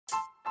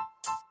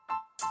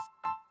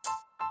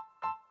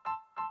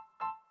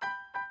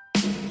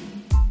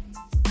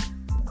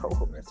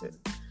co-host. That's it.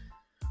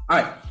 All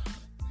right.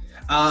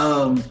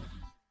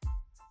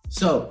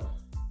 So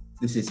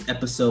this is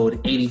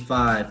episode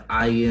 85.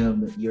 I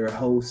am your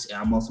host,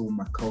 and I'm also with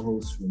my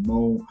co-host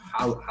Ramon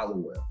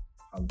Howell.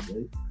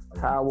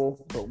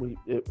 Howell, but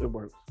it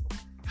works.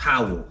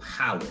 Howell.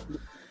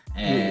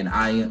 And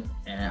I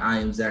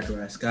am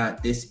Zachariah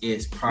Scott. This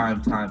is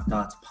Primetime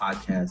Thoughts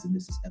Podcast, and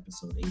this is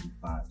episode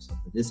 85. So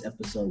for this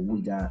episode,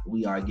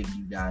 we are giving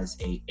you guys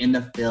a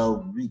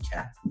NFL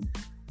recap,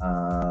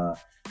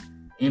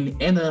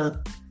 and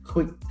a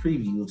quick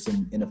preview of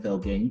some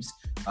NFL games.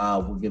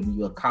 We're giving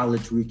you a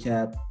college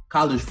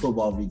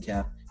football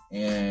recap,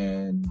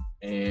 and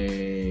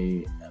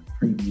a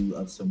preview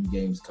of some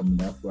games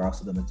coming up. We're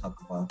also going to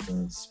talk about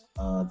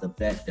the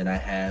bet that I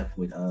have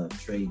with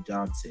Trey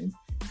Johnson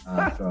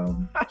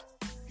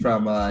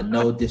from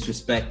No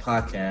Disrespect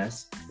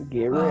Podcast.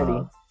 Get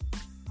ready.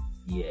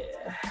 Yeah.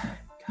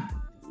 God.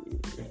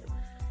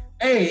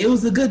 Hey, it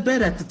was a good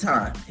bet at the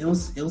time. It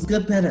was a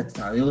good bet at the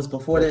time. It was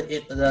before the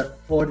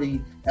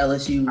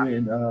LSU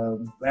and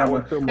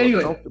Bama.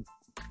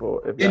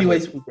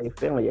 Anyways, PJ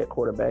Finley at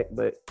quarterback,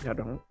 but I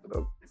don't.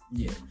 So.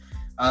 Yeah.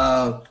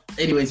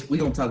 Anyways, we're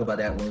gonna talk about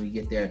that when we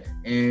get there,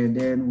 and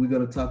then we're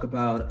gonna talk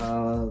about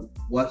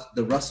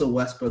the Russell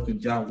Westbrook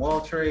and John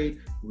Wall trade.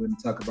 We're gonna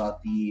talk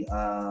about the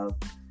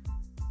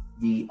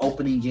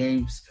opening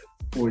games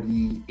for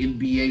the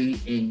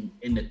NBA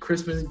in the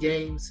Christmas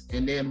games,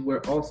 and then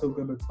we're also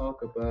gonna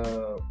talk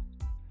about.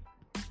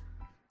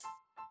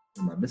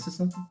 Am I missing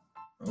something?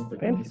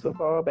 Fantasy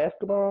football,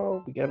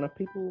 basketball. We got enough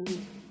people.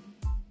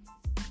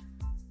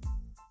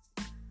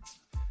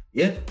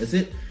 Yeah, that's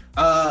it.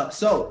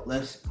 So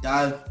let's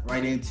dive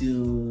right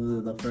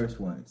into the first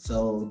one.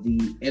 So the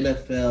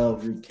NFL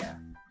recap.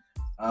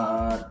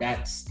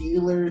 That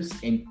Steelers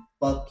and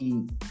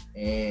fucking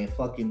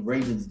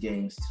Ravens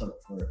games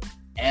took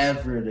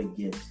forever to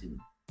get to.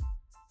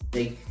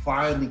 They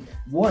finally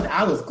one.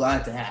 I was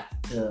glad to have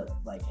to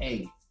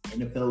hey,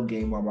 NFL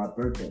game on my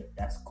birthday.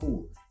 That's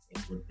cool.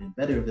 It would have been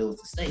better if it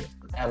was the Saints,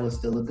 but that was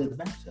still a good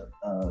matchup.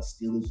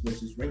 Steelers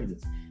versus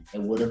Ravens.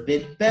 It would have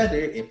been better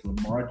if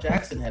Lamar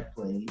Jackson had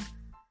played.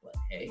 But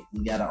hey,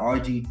 we got an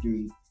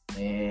RG3,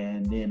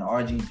 and then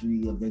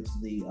RG3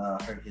 eventually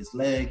hurt his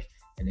leg,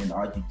 and then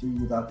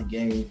RG3 was out the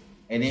game.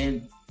 And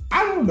then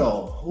I don't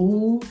know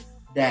who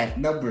that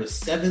number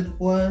 7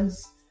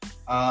 was,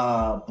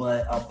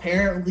 but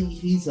apparently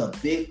he's a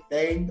big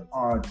thing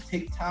on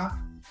TikTok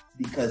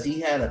because he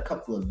had a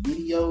couple of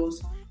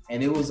videos.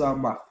 And it was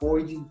on my For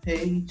You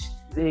page.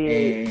 Is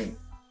he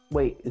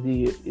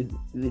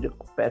the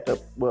backup?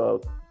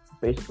 Well,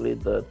 basically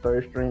the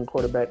third string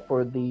quarterback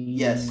for the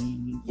Ravens?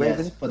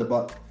 Yes, for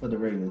the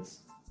Ravens,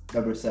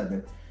 number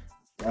 7.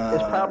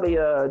 It's probably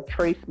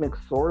Trace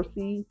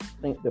McSorley. I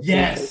think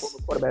yes,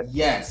 quarterback.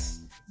 Yes,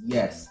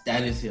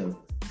 that is him.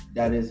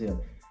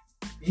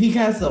 He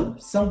has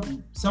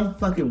some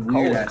fucking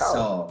weird I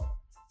saw.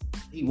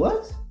 He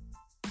was?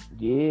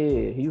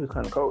 Yeah, he was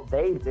kind of cold.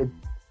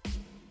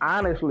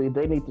 Honestly,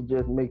 they need to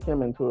just make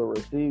him into a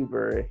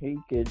receiver. I think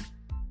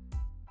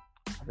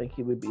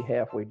he would be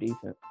halfway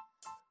decent.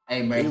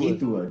 Hey man, he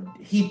threw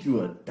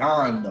a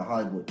dime to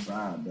Hollywood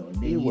Brown though. And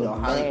then, he was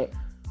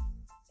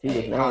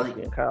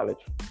nasty in college.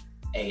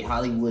 Hey,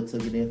 Hollywood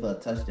took it in for a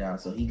touchdown,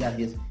 so he got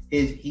his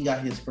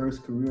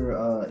first career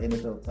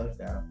NFL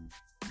touchdown.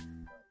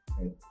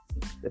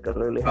 They could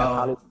literally have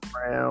Hollywood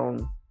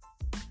Brown.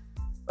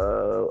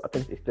 I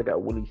think they still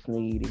got Willie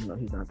Snead, even though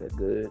he's not that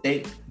good.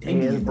 They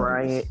need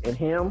Bryant and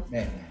him.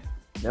 Man.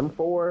 Them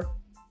 4.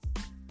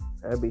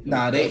 That'd be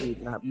they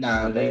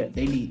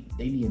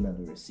need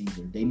another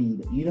receiver. They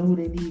need, you know who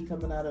they need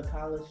coming out of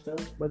college though?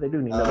 Well, they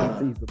do need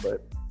another receiver,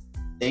 but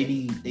they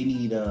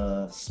need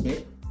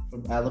Smith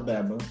from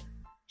Alabama,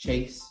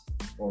 Chase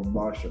or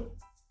Marshall,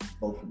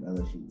 both from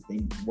LSU. They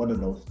need one of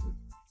those 3.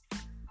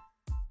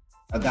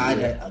 A guy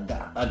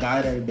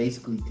that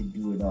basically could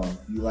do it all.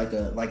 You like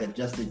a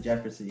Justin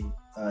Jefferson,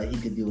 he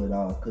could do it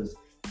all because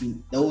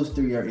those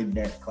 3 are in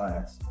that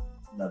class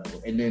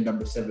level, and then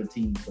number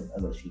 17 from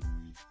LSU.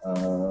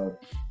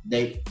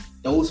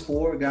 Those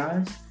 4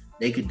 guys,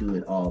 they could do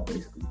it all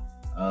basically.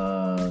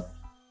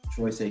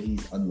 Troy said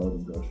he's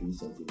unloading groceries,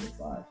 so give it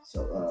 5.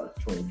 So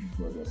Troy, you can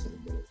go to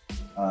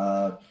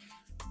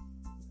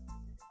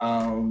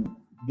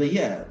but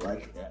yeah,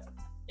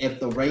 if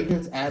the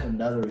Ravens add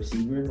another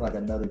receiver,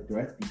 another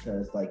threat,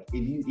 because if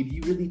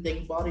you really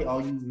think about it,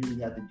 all you really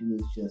have to do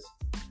is just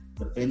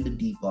defend the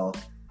deep ball,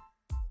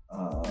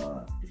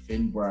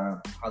 defend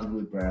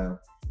Hollywood Brown.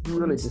 You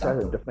really just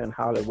have to defend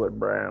Hollywood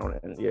Brown,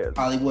 and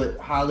Hollywood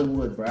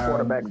Brown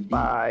quarterback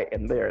spy,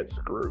 and they're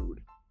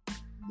screwed.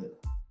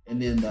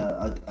 And then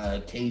an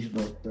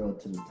occasional throw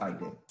to the tight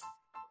end.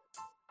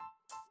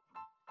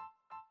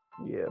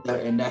 Yeah,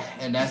 and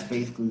that's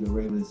basically the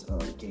Ravens'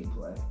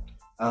 gameplay.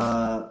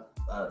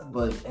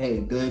 But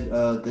hey,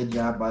 good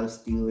job by the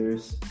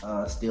Steelers.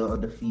 Still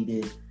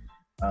undefeated,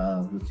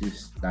 which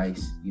is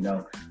nice.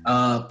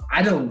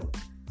 I don't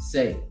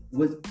say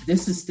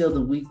this is still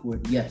the week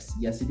where yes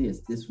it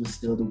is. This was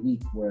still the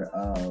week where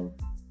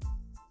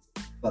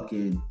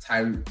fucking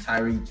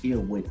Tyreek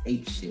Hill went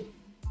ape shit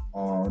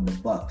on the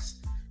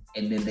Bucks,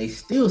 and then they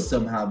still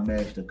somehow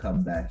managed to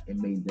come back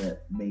and made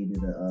it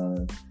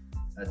a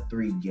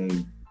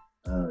 3-game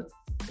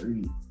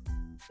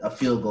a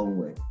field goal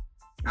win.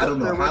 I don't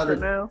know how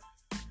now.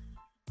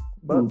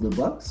 Who, the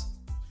Bucks?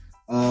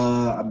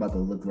 I'm about to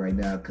look right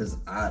now because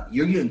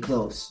you're getting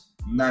close.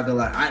 I'm not gonna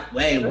lie.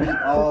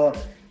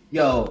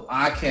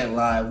 I can't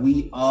lie.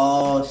 We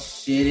all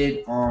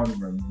shitted on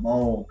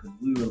Ramon because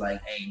we were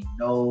like, "Ain't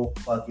no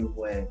fucking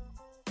way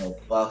the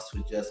Bucks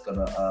were just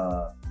gonna."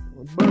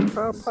 Bucks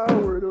top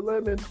powered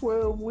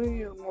 11-12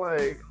 win.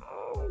 Like,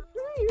 oh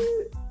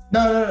shit.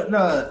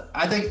 No.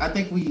 I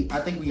think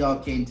we all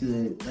came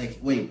to like.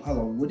 Wait, hold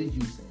on. What did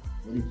you say?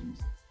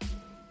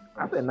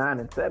 I said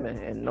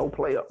 9-7 and no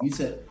playoff. You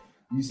said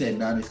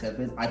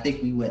 9-7. I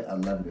think we went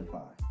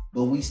 11-5,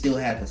 but we still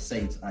had the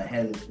Saints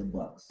ahead of the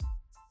Bucks.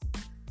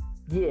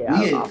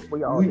 Yeah,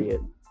 we all did.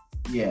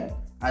 Yeah,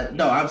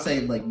 I'm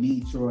saying like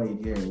me, Troy,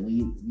 and Jared.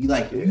 We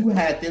like you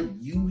had them.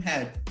 You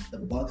had the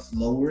Bucks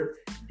lower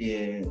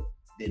than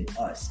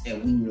us,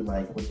 and we were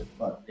like, "What the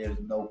fuck? There's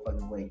no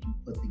fucking way you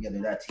put together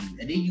that team."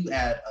 And then you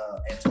add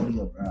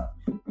Antonio Brown,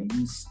 and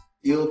you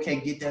still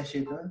can't get that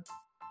shit done.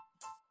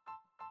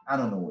 I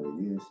don't know what it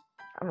is.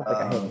 I don't think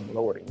I had them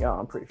lower than y'all.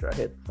 I'm pretty sure I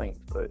had the Saints,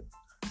 but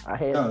I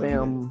had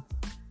them.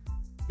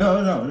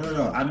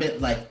 No. I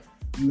meant like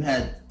you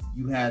had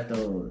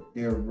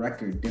their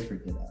record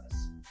different than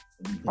us.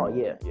 Oh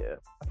yeah.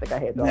 I think I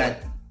had them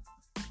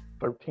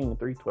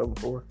 13-3,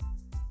 12-4.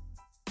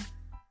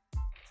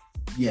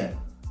 Yeah.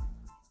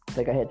 I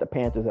think I had the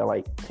Panthers at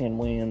like 10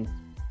 wins,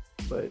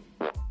 but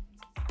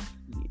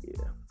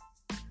yeah.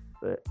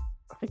 But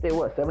I think they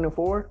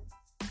 7-4.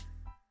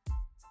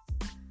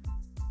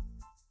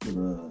 I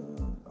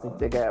think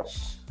they got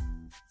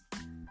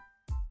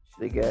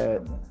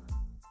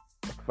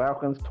the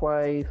Falcons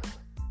twice,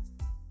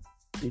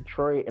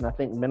 Detroit, and I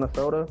think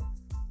Minnesota.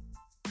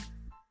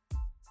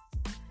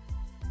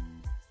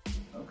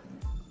 Okay.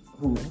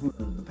 Who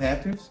the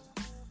Panthers?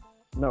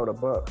 No, the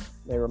Bucks.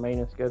 They remain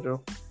in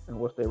schedule. And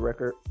what's their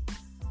record?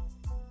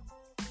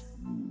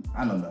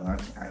 I don't know. I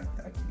can't.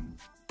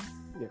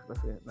 Yeah,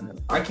 that's it.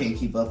 I can't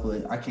keep up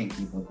with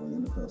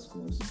NFL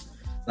scores.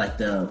 Like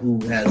who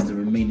has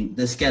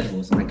the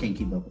schedules, and I can't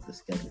keep up with the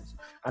schedules.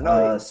 I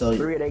know. So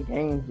 3 of their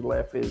games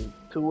left is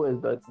 2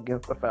 is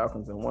against the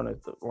Falcons and 1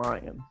 is the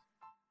Lions.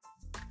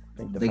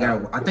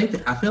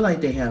 I feel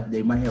like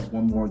they might have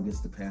 1 more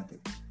against the Panthers.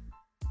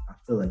 I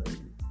feel like they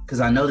do because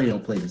I know they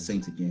don't play the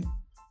Saints again.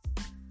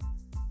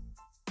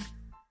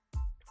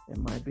 It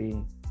might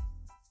be.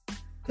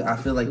 I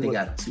feel like they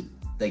got 2.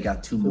 They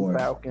got 2 more.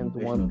 Falcons,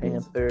 1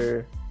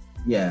 Panther.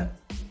 Yeah,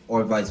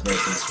 or vice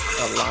versa.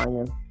 A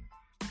Lion.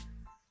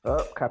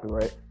 Oh,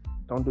 copyright.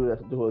 Don't do that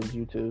to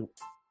YouTube.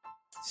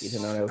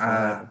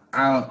 I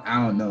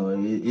don't know.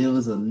 It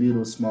was a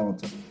little small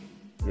time.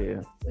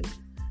 Yeah.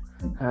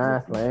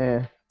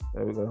 Man.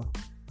 There we go.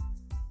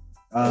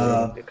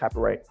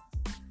 Copyright.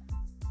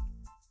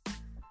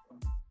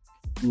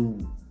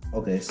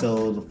 Okay,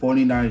 so the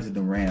 49ers and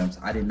the Rams.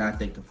 I did not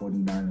think the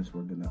 49ers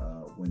were going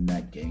to win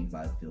that game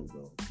by a field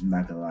goal. I'm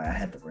not going to lie. I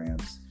had the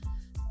Rams.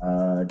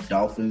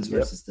 Dolphins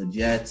versus the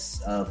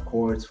Jets. Of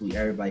course,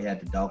 everybody had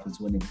the Dolphins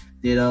winning.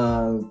 Did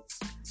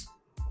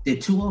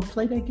Tua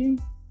play that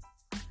game?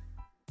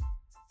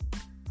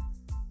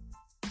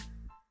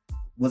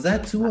 Was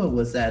that Tua or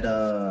was that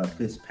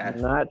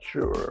Fitzpatrick? Not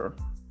sure.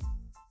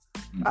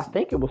 I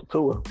think it was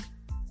Tua.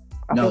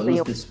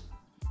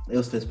 It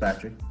was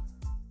Fitzpatrick.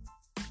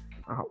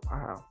 Oh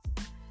wow.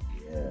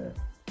 Yeah.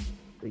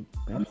 They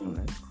benched him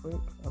that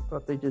quick. I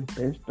thought they just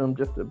benched him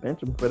just to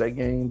bench him for that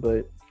game,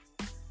 but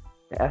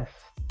that's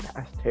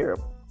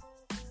terrible.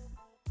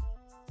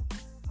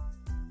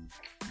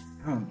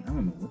 I don't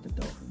know what the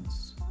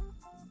Dolphins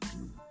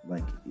do.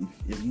 Like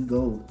if you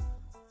go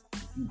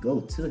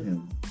to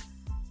him,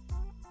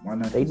 why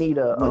not? They need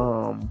a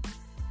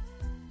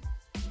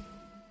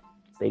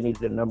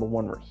number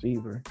 1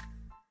 receiver.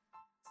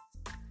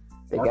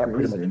 They got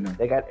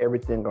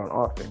everything on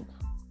offense.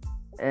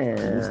 And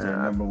who's their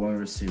number 1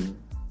 receiver?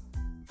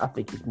 I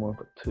think he's more of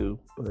a 2,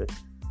 but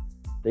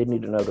they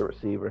need another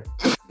receiver.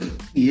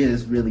 He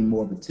is really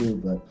more of a 2,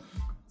 but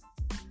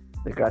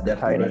they got the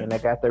tight end, they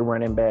got their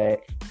running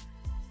back,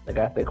 they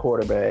got their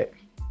quarterback.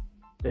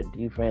 The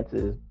defense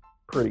is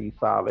pretty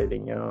solid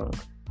and young.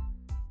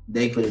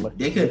 They're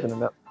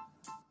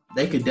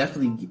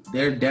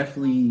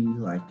definitely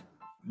like,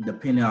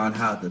 depending on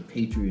how the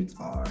Patriots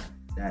are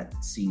that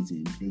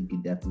season, they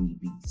could definitely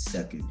be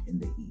second in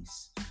the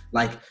East.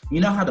 Like,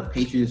 you know how the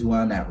Patriots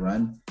went on that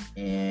run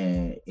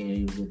and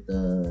with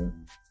the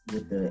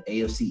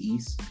AFC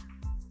East?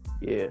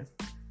 Yeah.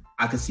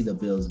 I could see the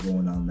Bills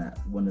going on that,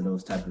 one of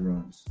those type of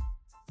runs.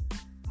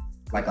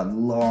 Like a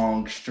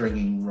long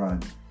stringing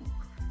run.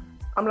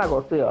 I'm not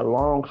going to say a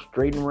long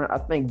straighting run. I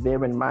think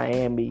them and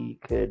Miami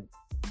could,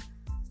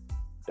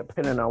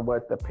 depending on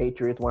what the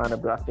Patriots wind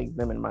up, I think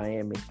them and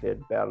Miami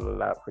could battle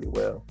it out pretty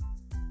well.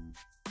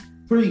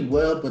 pretty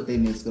well, but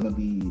then it's gonna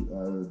be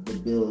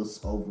the Bills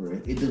over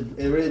it. It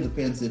really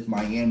depends if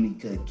Miami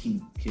can.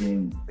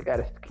 They got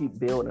to keep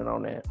building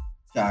on that.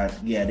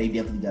 Yeah, they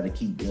definitely got to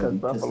keep building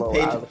because Buffalo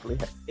got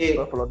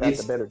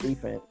the better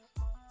defense.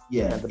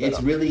 Yeah,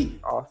 it's really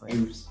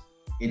offense.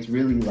 It's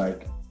really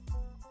like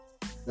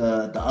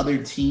the other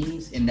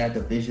teams in that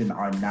division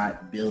are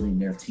not building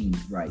their teams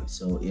right.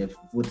 So if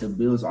with the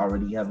Bills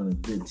already having a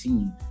good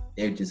team,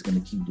 they're just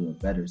gonna keep doing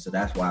better. So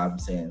that's why I'm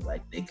saying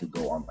like they could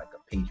go on like a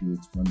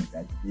Patriots run of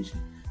that division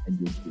and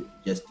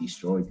just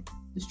destroy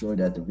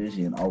that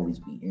division and always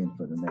be in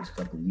for the next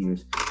couple of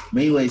years.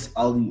 But anyways,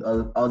 all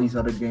these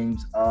other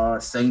games,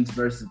 Saints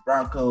versus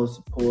Broncos,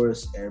 of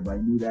course,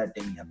 everybody knew that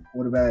they didn't have a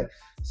quarterback.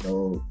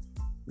 So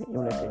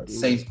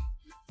Saints.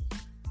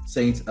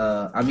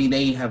 I mean,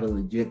 they have a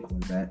legit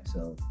quarterback,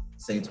 so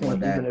Saints won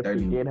that. Even if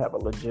 30. They did have a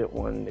legit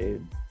one,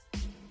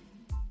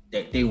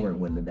 they weren't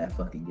winning that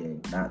fucking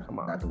game. Not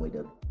the way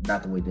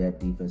that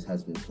defense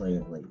has been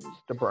playing lately.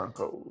 The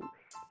Broncos.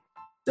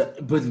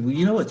 But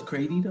you know what's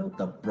crazy though?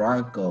 The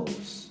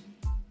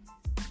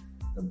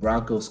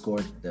Broncos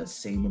scored the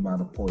same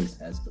amount of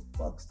points as the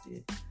Bucs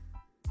did.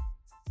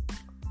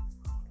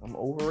 I'm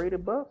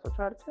overrated Bucs. I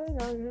try to tell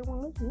y'all, you didn't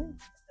want to listen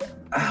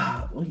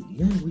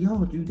to me. We all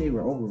knew they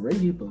were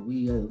overrated, but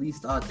we at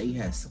least thought they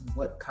had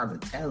somewhat kind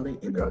of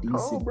talent and a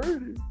decent.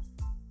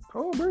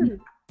 Tom Brady.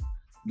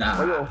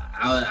 Nah,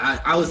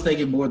 I was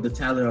thinking more of the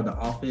talent on the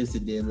offense,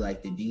 and then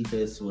like the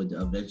defense would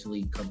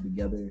eventually come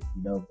together,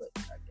 you know. But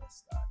I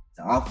guess not.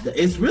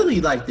 It's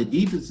really like the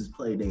defense is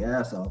playing their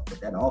ass off,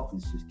 but that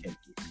offense just can't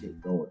get shit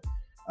going.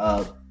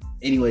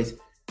 Anyways,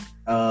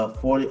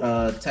 40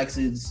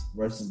 Texans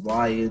versus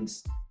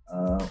Lions.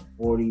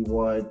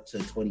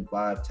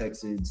 41-25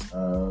 Texans.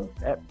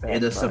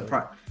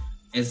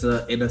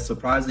 In a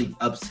surprising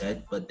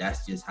upset, but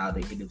that's just how the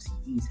NFC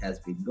East has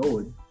been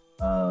going.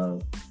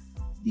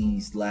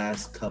 These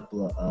last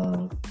couple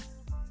of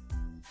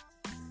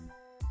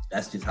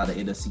that's just how the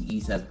NFC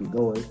East has been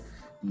going.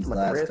 These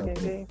last couple.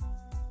 Game?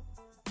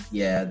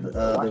 Yeah,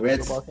 the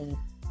Reds.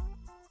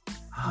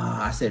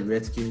 I said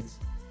Redskins.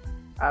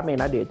 I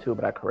mean, I did too,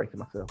 but I corrected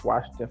myself.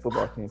 Washington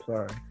football team.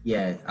 Sorry.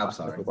 Yeah, I'm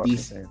sorry.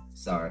 DC.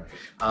 Sorry.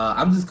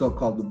 I'm just gonna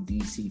call them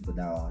DC from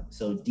now on.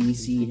 So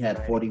DC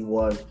had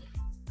 41.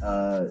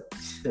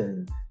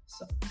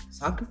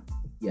 Soccer?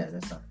 Yeah,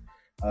 that's soccer.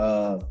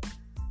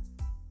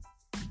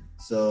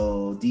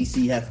 So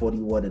DC had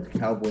 41, and the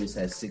Cowboys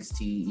had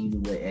 16.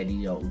 Even with Eddie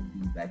Ubi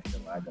back in the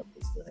lineup,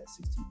 they still had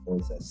 16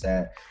 points. That's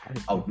sad.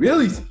 A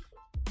really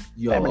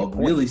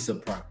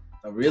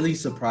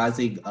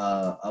surprising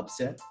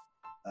upset.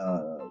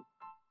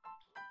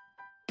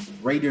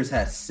 Raiders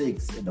had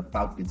 6 and the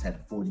Falcons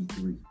had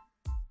 43.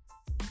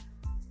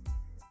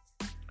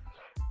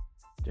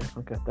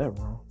 Definitely got that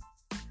wrong.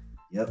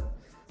 Yep.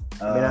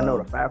 I mean, I know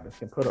the Falcons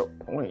can put up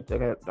points. They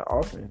got the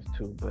offense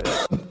too, but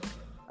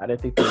I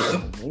didn't think they were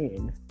going to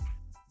win.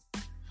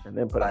 And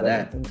then put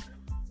that.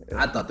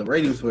 I thought the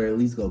Raiders were at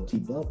least going to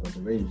keep up, but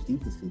the Raiders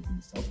defense could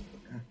do something.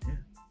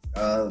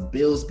 Goddamn.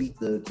 Bills beat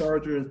the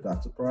Chargers,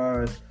 not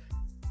surprised.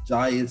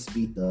 Giants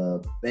beat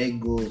the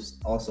Bengals,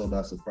 also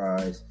not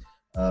surprised.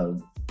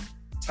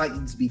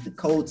 Titans beat the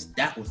Colts.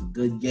 That was a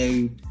good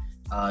game.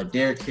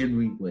 Derrick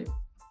Henry went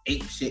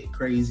ape shit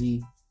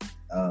crazy.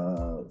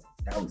 That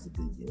was a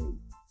good game.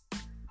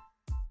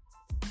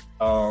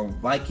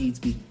 Vikings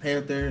beat the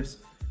Panthers.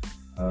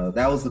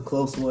 That was a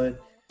close one.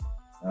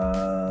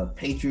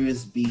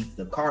 Patriots beat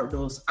the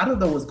Cardinals. I don't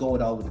know what's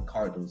going on with the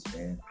Cardinals,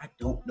 man. I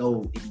don't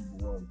know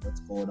anymore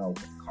what's going on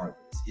with the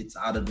Cardinals. It's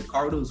out of the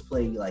Cardinals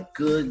playing like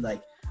good,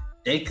 like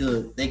they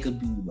could be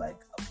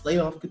like a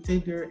playoff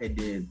contender, and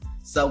then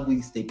some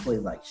weeks they play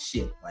like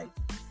shit. Like,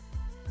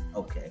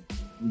 okay,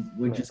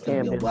 we're just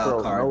gonna be a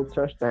wild card. No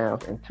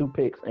touchdowns and 2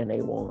 picks, and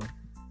they won.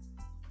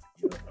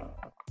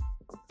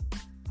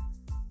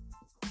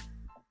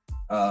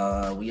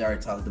 We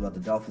already talked about the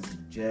Dolphins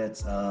and the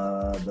Jets.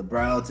 The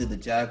Browns and the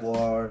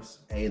Jaguars.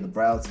 Hey, the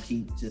Browns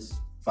keep just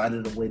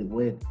finding a way to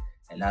win,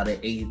 and now they're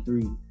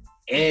 8-3,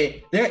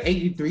 and they're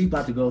 8-3,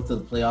 about to go to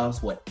the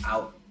playoffs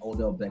without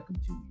Odell Beckham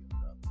Jr.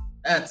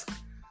 That's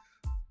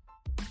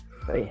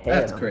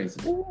crazy.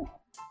 Ooh.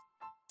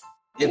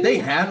 If they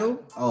had him,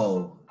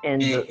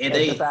 and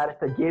they decided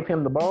to give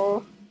him the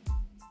ball,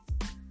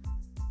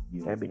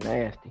 that'd be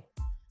nasty.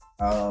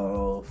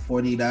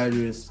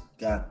 49ers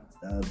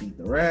beat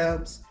the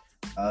Rams.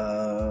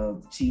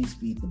 Chiefs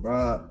beat the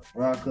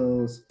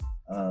Broncos.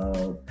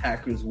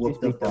 Packers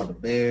whooped up on the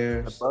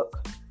Bears. The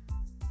Bucs.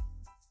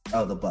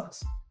 Oh, the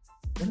Bucs.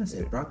 What did I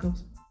say?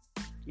 Broncos?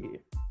 Yeah.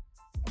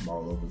 I'm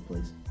all over the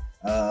place.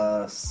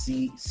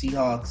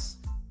 Seahawks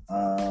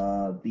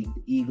beat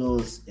the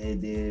Eagles,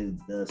 and then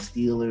the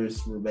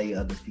Steelers remain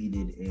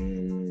undefeated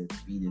and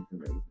beat the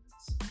Ravens.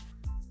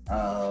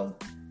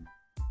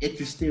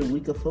 Interesting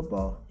week of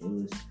football. It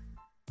was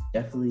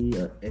definitely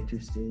an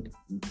interesting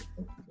week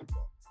of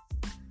football.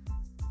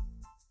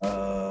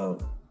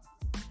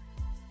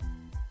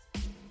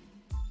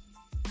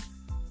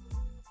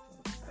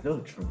 I know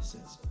Troy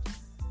said something.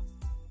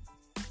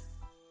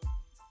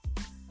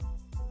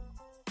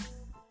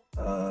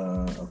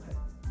 Okay.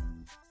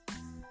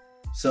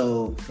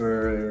 So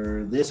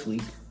for this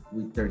week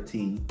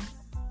 13,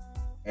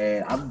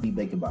 and I'm gonna be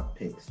making my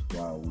picks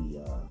while we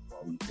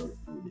go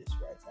through this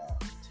right now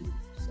too.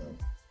 So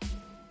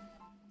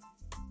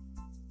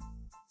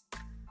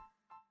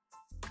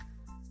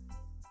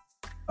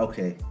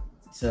okay,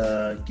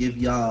 to give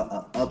y'all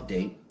an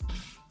update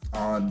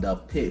on the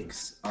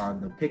picks,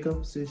 on the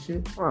pickups and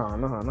shit. Oh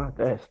no, not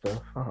that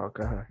stuff. Oh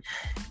god.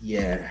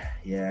 Yeah,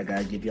 I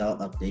gotta give y'all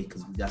an update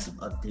because we got some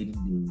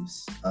updated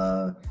news.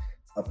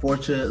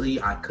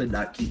 Unfortunately, I could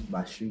not keep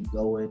my streak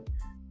going,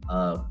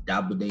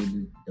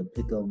 dominating the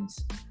pickums.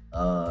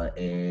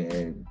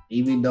 And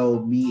even though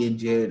me and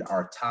Jared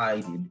are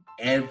tied in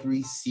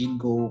every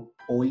single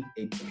point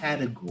and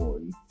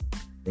category,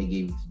 they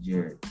gave it to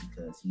Jared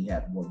because he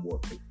had one more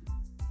pick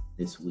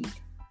this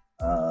week.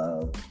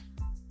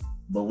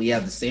 But we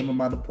have the same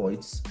amount of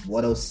points,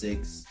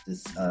 106.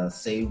 This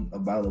same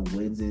amount of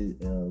wins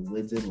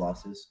and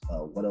losses,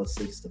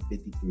 106 to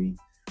 53.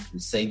 The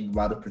same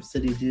amount of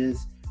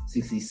percentages,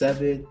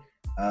 67,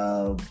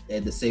 and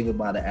the same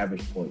amount of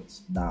average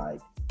points, 9.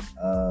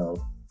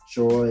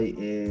 Troy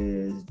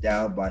is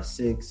down by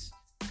 6.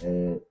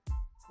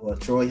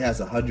 Troy has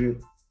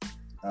 100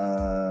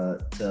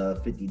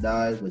 to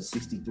 59 with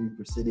 63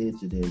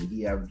 percentage, and then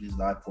he averages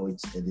 9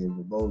 points. And then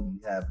Ramon,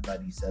 you have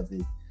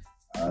 97.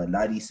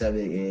 97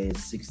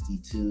 is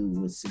 62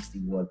 with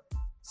 61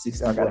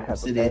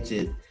 percentage.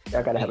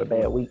 Y'all gotta have a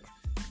bad week.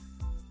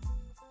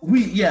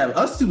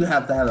 Us two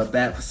have to have a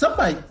bad.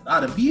 Somebody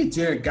out of me and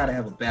Jared gotta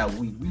have a bad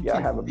week.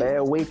 Y'all have a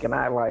bad week, and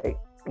I like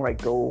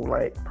go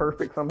like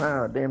perfect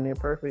somehow, damn near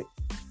perfect.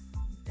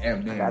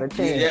 Damn near. Got a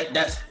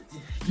chance.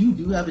 You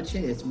do have a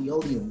chance. We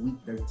only in week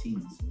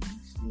 13, so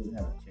you still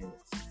have a chance.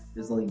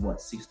 There's only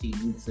 16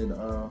 weeks in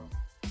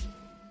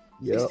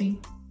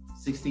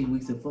 16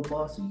 weeks in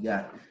football. So you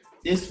got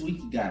this week,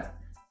 you got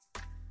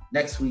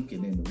next week,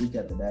 and then the week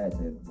after that,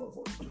 and then 1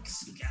 more week.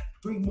 So you got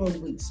 3 more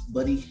weeks,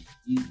 buddy.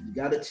 You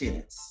got a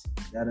chance.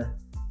 You gotta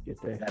get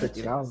that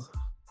 $50.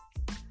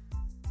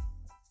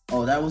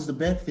 Oh, that was the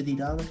bet,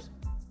 $50.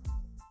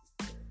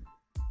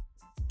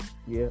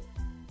 Yeah.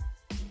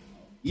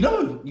 You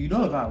know,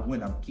 if I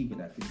win, I'm keeping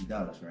that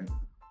 $50, right?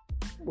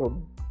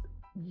 Well,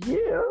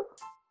 yeah.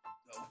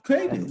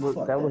 Crazy.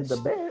 That was the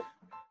bet.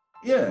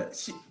 Yeah.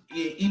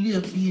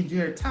 Even if me and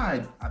Jared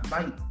tied, I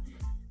might.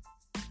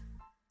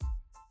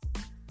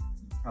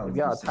 If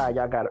y'all tied,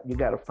 you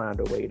gotta find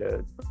a way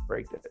to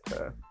break that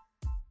tie.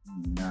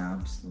 Nah,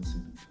 I'm just gonna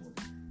send him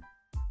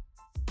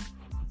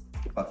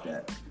 20. Fuck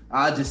that.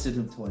 I'll just send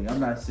him 20. I'm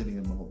not sending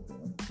him the whole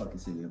thing. I'm fucking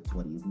sending him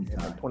 20. We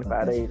tied.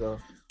 25 days though.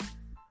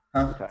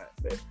 Huh?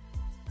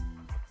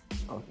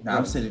 Oh, nah,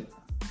 I'm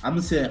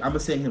gonna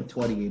send him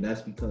 20, and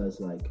that's because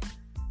like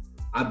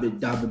I've been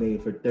dominating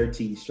for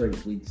 13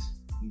 straight weeks.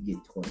 You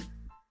get 20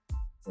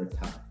 for a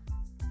tie.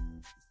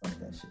 Fuck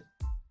that shit.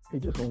 He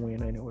just gonna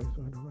win anyway,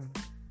 so it don't matter.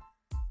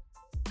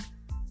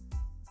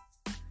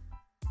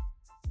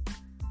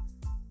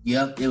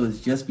 Yep, it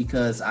was just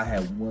because I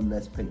had one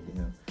less pick than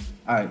him.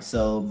 All right,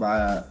 so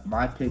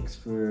my picks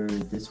for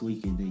this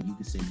week, and then you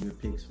can say your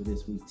picks for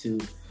this week too.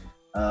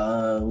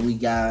 We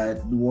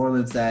got New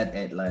Orleans at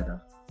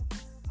Atlanta.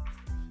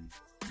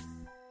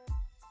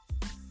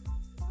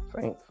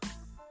 Saints.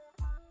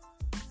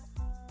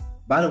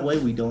 By the way,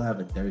 we don't have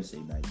a Thursday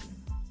night game.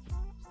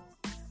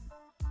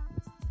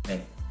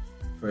 Hey,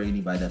 for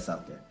anybody that's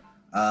out there.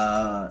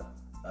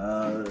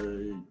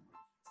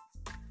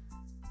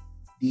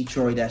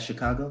 Detroit at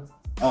Chicago.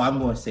 Oh, I'm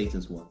going Saints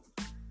as well.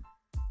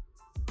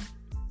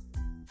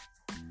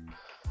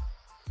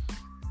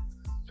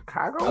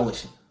 Chicago?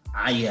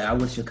 I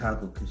wish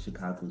Chicago because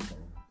Chicago's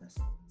home. That's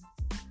all.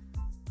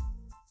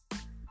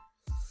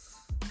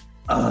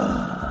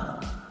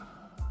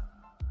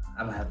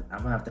 I'm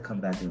gonna have to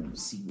come back and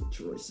see what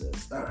Troy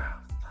says. I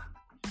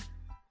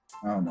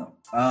don't know.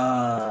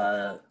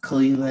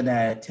 Cleveland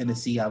at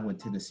Tennessee. I went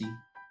Tennessee.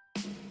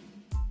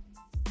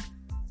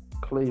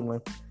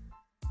 Cleveland.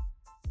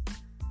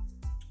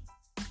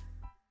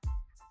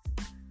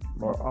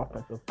 More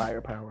offensive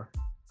firepower.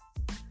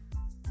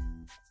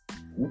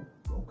 Ooh,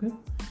 okay.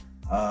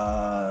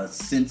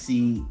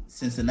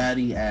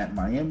 Cincinnati at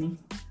Miami.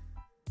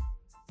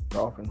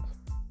 Dolphins.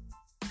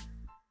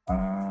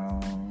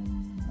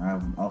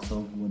 I'm also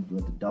went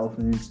with the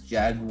Dolphins.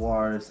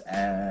 Jaguars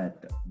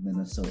at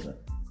Minnesota.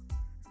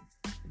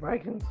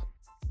 Vikings.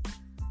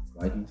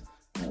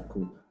 Oh,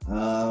 cool.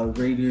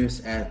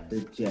 Raiders at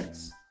the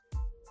Jets.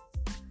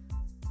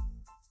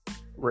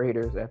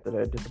 Raiders, after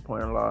that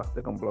disappointing loss,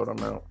 they're gonna blow them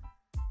out.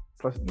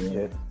 Plus the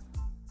Jets.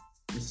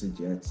 It's the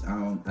Jets.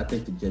 I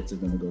think the Jets are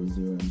gonna go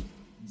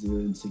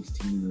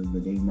 0-16,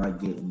 but they might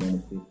get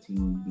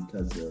 1-15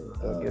 because of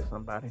they'll get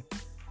somebody.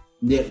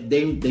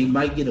 They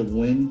might get a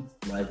win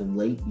like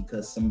late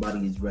because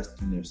somebody is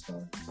resting their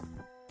stars.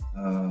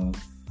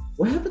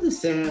 What happened to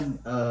Sam?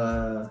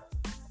 The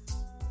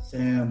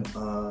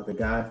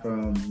guy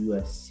from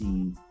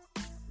USC,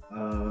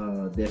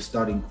 their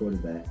starting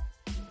quarterback.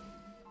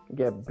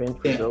 Get benched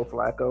for Joe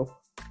Flacco.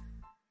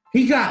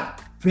 He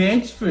got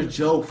benched for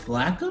Joe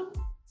Flacco?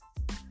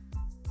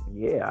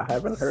 Yeah, I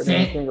haven't heard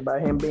Sam- anything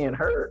about him being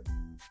hurt.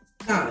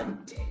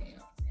 God damn.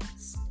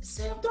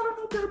 Sam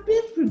Darnold got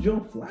benched for Joe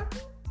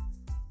Flacco?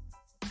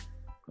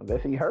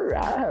 Unless he hurt,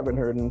 I haven't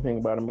heard anything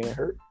about him being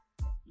hurt.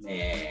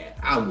 Man,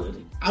 I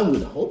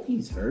would hope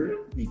he's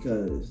hurt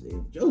because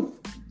if Joe,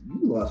 you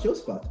lost your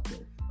spot to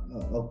Joe.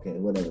 Okay,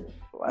 whatever.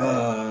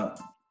 Wow.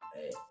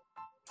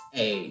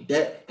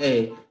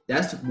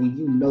 That's when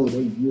you know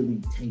they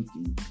really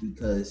tanking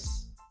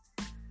because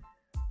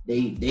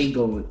they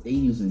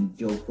using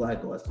Joe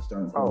Flacco as the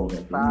starting Oh,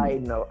 quarterback.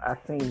 side note, I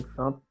seen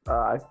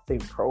I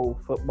think Pro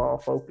Football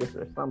Focus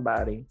or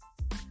somebody.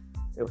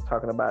 It was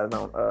talking about it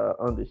on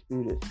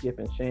Undisputed. Skip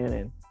and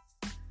Shannon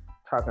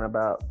talking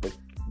about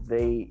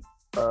they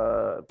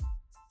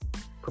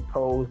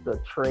proposed a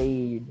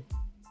trade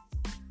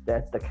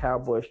that the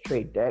Cowboys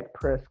trade Dak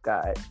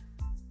Prescott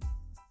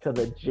to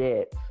the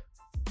Jets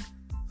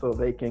so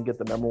they can get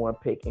the number 1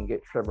 pick and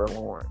get Trevor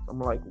Lawrence. I'm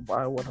like,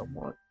 why would I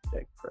want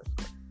Dak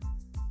Prescott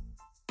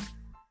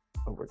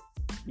over?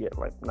 Yeah,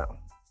 like no.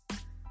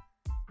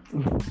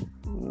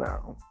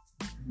 No.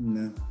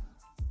 No.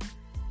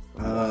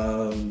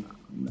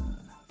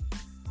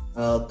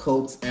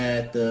 Colts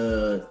at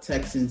the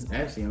Texans.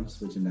 Actually, I'm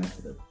switching that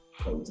to the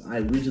Colts. I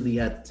originally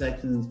had the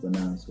Texans, but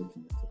now I'm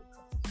switching it to the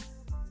Colts.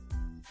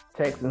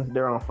 Texans,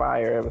 they're on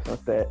fire ever since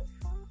that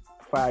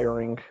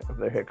firing of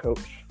their head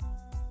coach.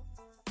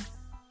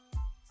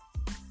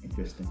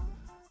 Interesting.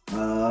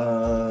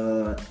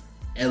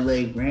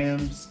 LA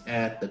Rams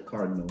at the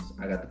Cardinals.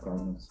 I got the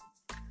Cardinals.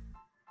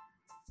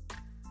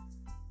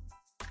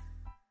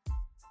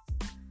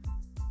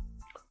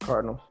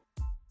 Cardinals.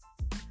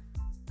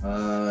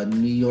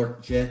 New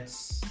York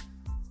Jets.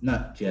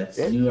 Not Jets.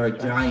 New York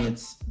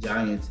Giants.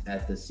 Giants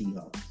at the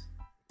Seahawks.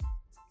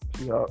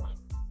 Seahawks.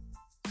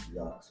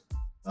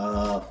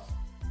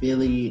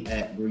 Philly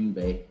at Green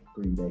Bay.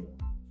 Green Bay.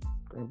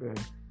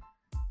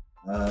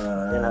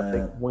 And I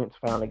think Wentz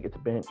finally gets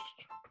benched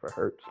for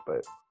Hurts,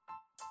 but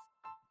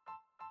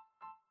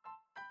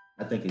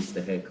I think it's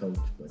the head coach,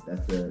 but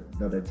that's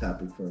another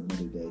topic for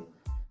another day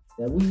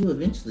that we will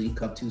eventually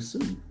come to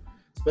soon,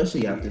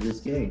 especially after this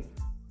game.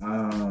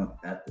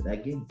 After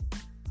that game.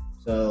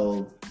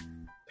 So,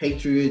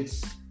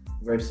 Patriots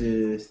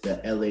versus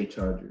the LA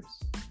Chargers.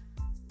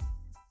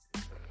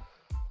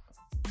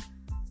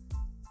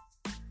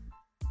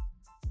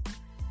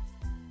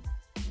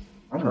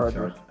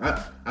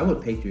 I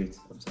want Patriots.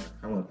 I'm sorry.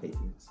 I want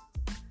Patriots.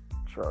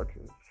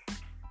 Chargers.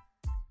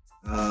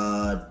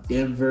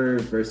 Denver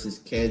versus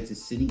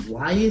Kansas City.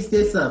 Why is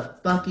this a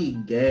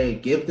fucking game?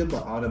 Give them an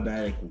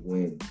automatic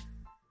win.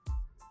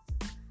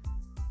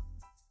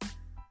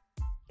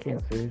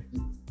 Kansas City.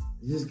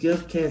 Just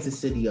give Kansas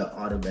City an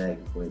automatic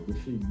win. This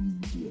shouldn't even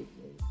be a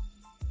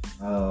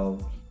game.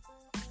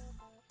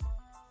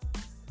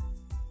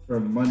 For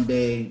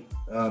Monday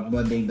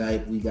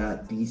night, we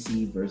got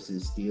DC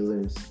versus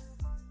Steelers.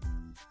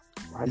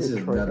 Why did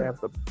Detroit have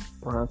the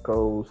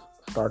Broncos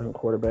starting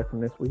quarterback from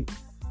this week?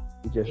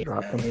 He just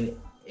dropped him.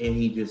 And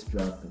he just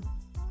dropped him.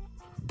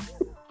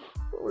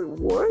 Wait,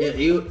 what?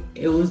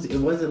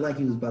 It wasn't like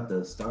he was about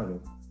to start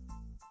him.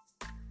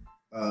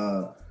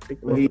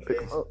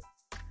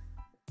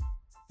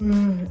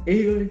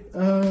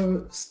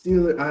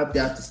 Steelers. I've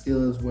got the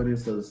Steelers winning,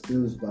 so the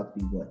Steelers about to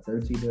be what,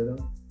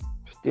 13-0?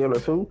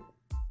 Steelers who?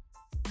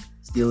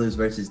 Steelers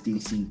versus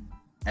DC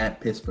at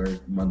Pittsburgh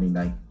Monday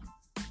night,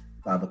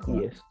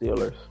 5:00. Yes,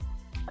 Steelers.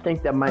 I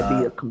think that might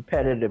be a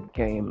competitive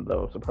game,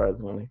 though.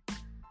 Surprisingly,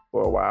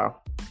 for a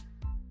while.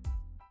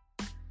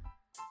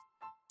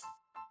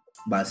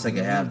 By the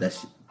second half,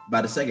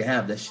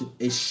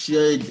 it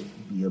should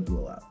be a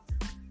blowout.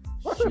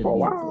 For a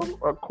while,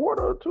 a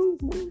quarter or two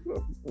to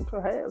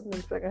half in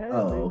the second half.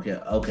 Oh,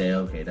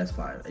 okay, that's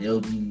fine.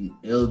 It'll be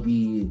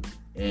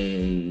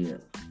a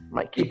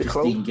might keep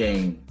interesting it close.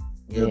 game.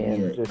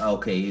 It'll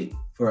be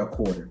for a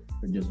quarter,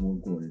 for just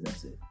one quarter.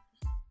 That's it.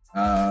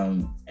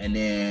 And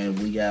then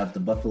we have the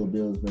Buffalo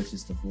Bills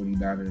versus the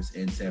 49ers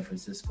in San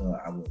Francisco.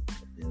 I will pick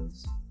the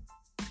Bills.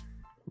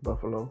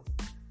 Buffalo.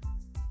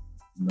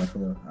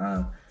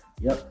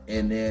 Yep.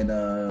 And then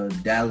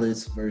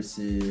Dallas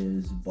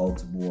versus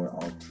Baltimore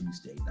on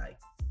Tuesday night.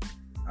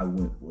 I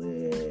went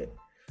with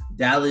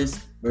Dallas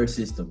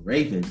versus the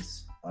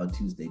Ravens on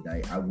Tuesday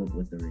night. I went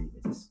with the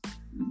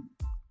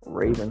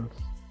Ravens.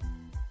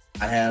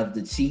 I have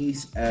the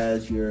Chiefs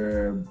as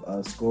your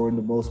scoring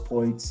the most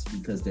points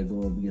because they're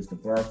going against the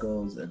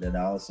Broncos. And then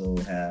I also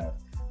have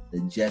the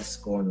Jets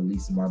scoring the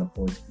least amount of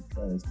points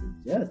because the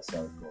Jets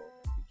are going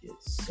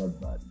against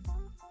somebody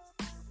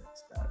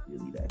that's not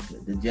really that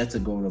good. The Jets are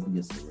going up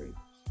against the Ravens.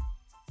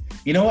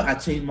 You know what? I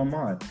changed my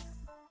mind.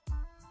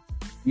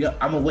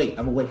 I'm going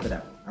to wait for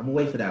that one. I'm going to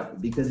wait for that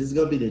one because it's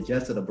going to be the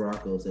Jets or the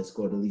Broncos that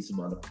score the least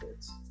amount of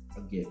points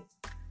again.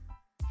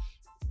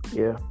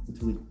 Yeah.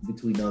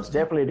 Between those two.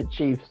 Definitely the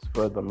Chiefs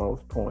for the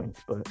most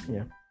points, but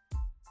yeah.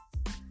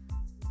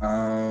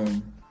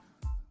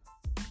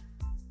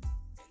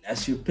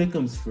 That's your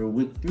pick'ems for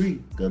week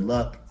 3. Good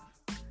luck.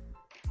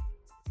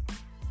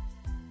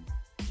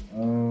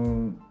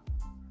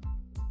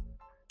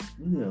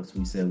 What else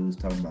we said we was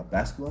talking about?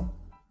 Basketball?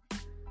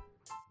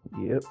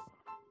 Yep.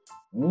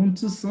 On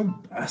to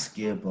some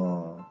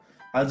basketball.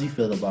 How'd you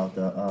feel about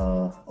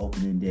the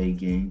opening day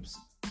games?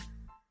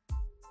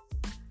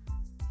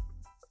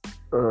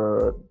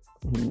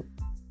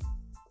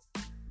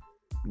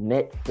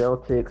 Nets,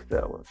 Celtics,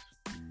 that was.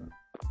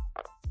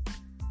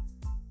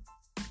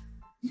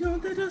 You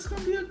don't think that's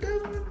gonna be a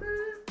good one,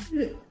 man?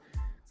 Yeah.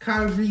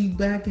 Kyrie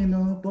back in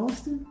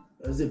Boston?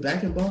 Is it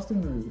back in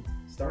Boston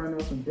or starting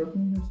off in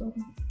Brooklyn or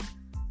something?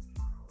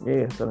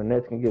 Yeah, so the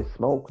Nets can get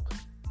smoked.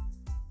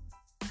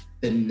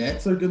 The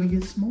Nets are gonna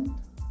get smoked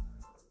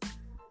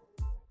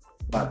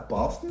by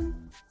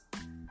Boston?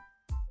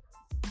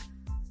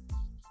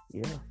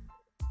 Yeah.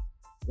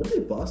 What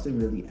did Boston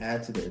really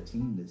add to their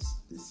team this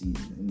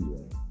season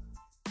anyway?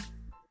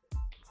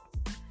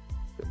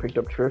 They picked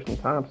up Tristan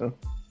Thompson.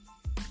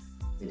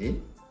 They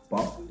did?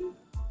 Boston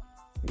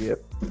did? Yep.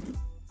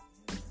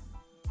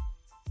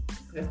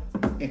 Yeah,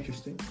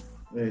 interesting.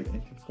 Very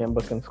interesting.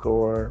 Kemba can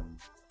score.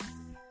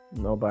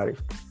 Nobody's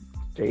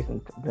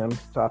them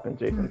stopping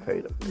Jason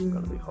Tatum is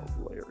going to be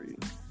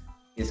hilarious.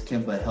 Is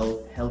Kemba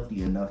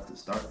healthy enough to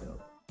start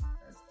though?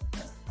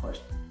 That's the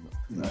question.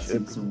 I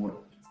see somewhere.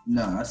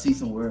 No, I see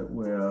somewhere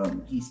where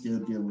he's still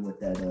dealing with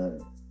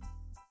that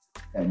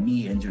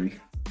knee injury,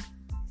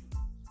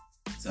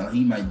 so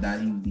he might not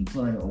even be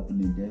playing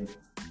opening day.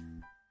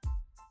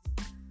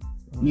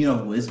 You know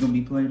who is going to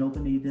be playing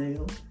opening day?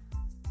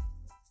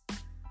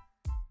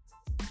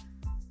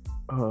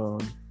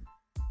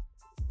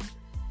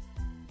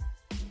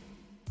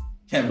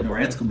 Kevin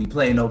Durant's going to be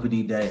playing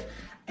opening day,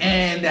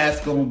 and that's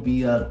going to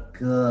be a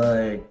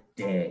good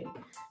day.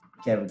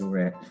 Kevin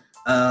Durant.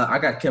 I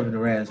got Kevin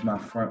Durant as my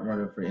front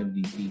runner for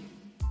MVP.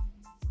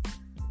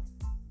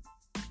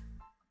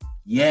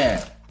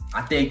 Yeah,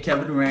 I think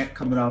Kevin Durant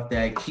coming off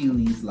that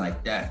Achilles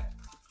like that,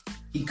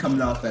 he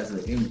coming off as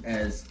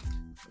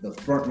the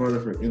front runner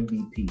for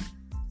MVP.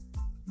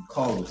 You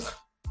call it.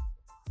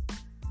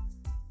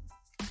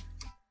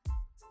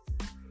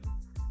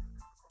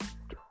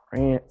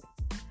 Durant.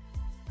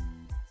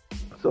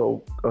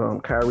 So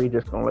Kyrie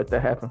just gonna let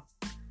that happen.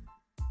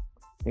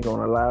 He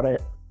gonna allow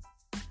that.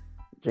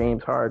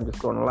 James Harden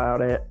just gonna allow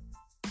that.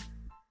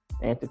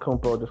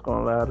 Antetokounmpo just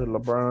gonna allow it.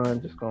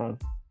 LeBron just gonna.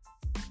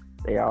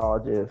 They all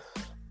just.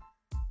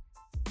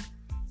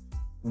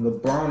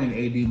 LeBron and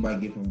AD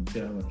might give him a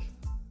challenge.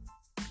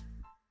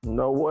 You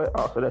know what?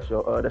 Also, that's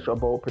your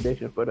bold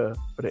prediction for the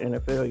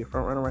NFL. Your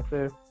front runner right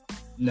there.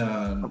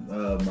 No,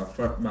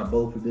 my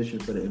bold prediction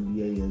for the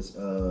NBA is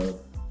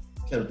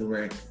Kevin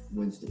Durant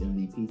wins the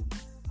MVP.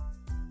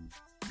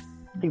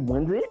 He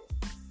wins it?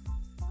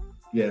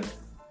 Yeah.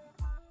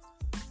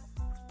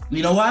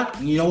 You know why?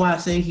 You know why I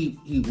say he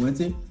wins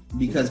it?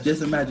 Because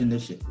just imagine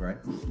this shit, right?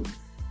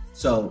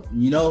 So,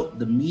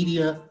 the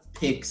media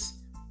picks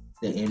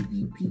the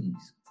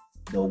MVPs,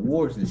 the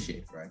awards and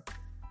shit, right?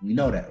 We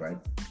know that, right?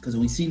 Because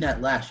we seen that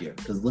last year.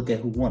 Because look at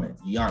who won it,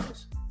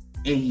 Giannis.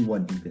 And he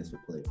won Defensive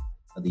Player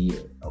of the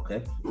Year,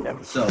 okay? Yeah,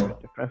 so,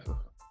 defensive.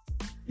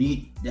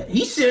 He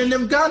shouldn't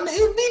have gotten the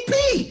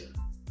MVP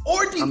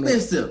or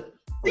defensive.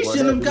 He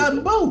shouldn't have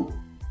gotten both.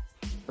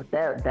 But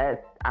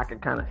that I can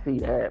kind of see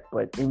that.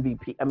 But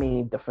MVP, I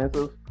mean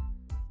defensive.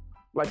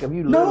 Like if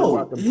you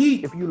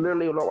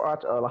literally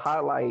watch the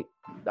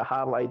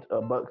highlights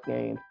of Bucks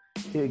games,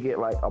 he'll get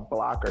like a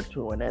block or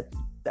two, and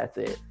that's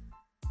it.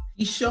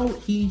 He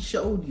showed you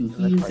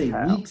he is a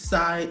weak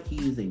side.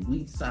 He is a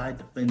weak side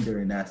defender,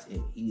 and that's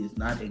it. He is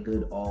not a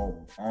good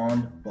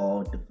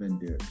on-ball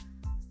defender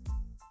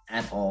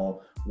at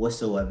all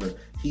whatsoever.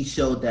 He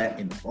showed that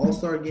in the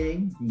All-Star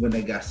game when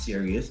they got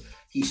serious.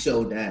 He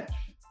showed that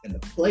in the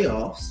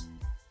playoffs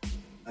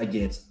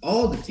against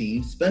all the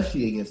teams,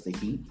 especially against the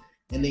Heat.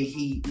 And then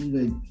he's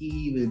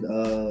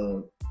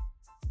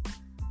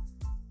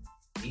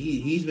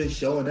been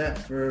showing that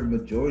for a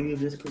majority of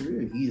his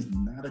career. He is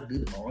not a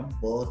good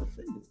on-ball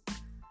defender,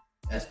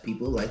 as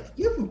people like to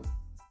give him.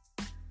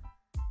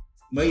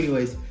 But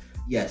anyways,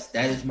 yes,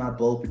 that is my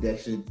bold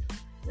prediction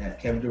that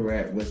Kevin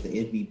Durant was the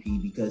MVP,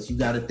 because you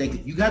got to think of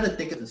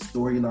the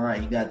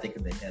storyline, you got to think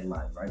of the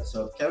headline, right?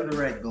 So if Kevin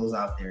Durant goes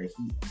out there,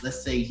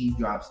 let's say he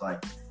drops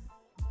like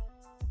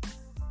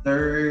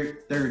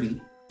 30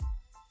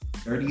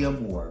 or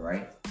more,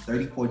 right?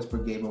 30 points per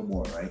game or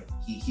more, right?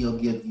 He'll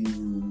give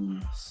you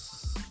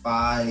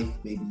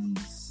 5, maybe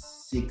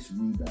 6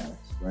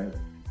 rebounds, right?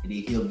 And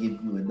then he'll give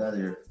you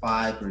another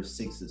 5 or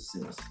 6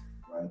 assists,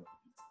 right?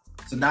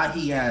 So now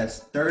he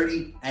has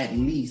 30, at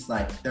least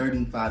like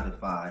 35 and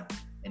 5.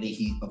 And then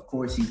he's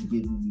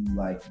giving you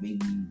like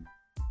maybe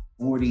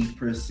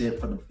 40%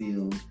 from the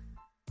field,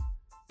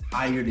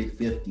 higher than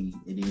 50,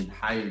 and then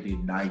higher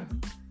than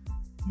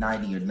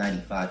 90 or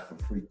 95 for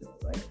free throw,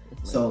 right?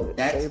 So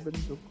that's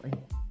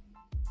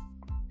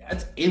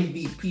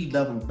MVP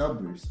level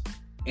numbers.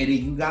 And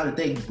then you got to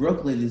think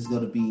Brooklyn is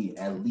going to be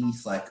at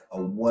least like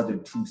a 1 or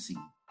 2 seed.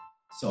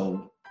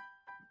 So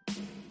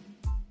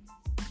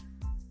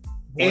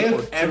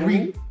if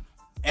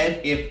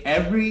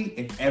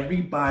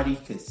everybody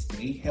could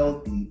stay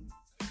healthy,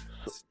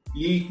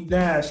 Steve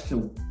Nash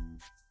can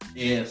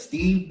if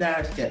Steve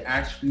Nash can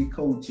actually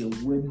coach and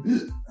win,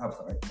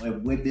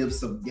 and win them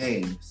some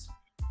games,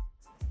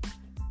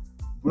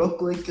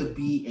 Brooklyn could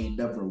be a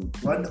number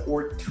 1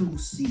 or 2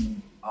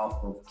 seed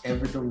off of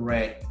Kevin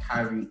Durant,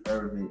 Kyrie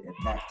Irving, and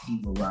that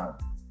team around.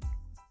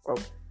 Oh,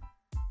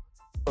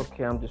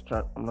 okay, I'm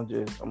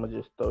gonna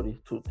just throw these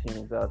 2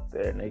 teams out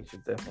there, and they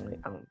should definitely.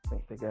 I don't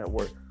think they got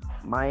work.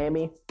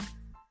 Miami,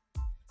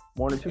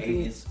 1 or 2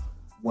 seeds.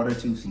 1 or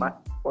 2 seeds.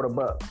 Or the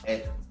Bucks.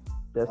 And,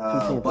 that's 2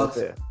 teams Bucks,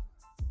 out there.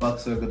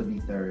 Bucks are gonna be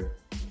third.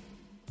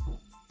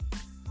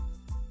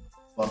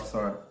 Bucks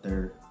are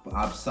third. But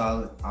I'm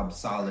solid on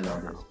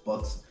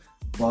this.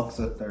 Bucks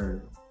are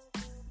third.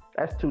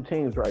 That's 2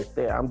 teams right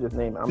there. I'm just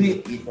naming them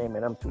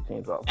 2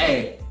 teams off.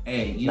 Hey,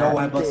 you know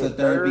why Bucks are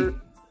third?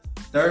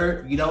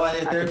 Third, you know why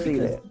they're third?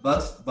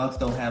 Because Bucks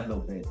don't have no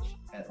bench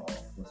at all.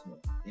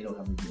 They don't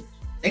have a bench.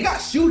 They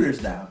got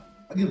shooters now.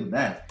 I'll give them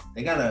that.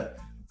 Did they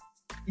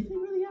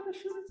really have a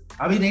shooter?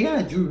 I mean, they got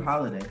a Drew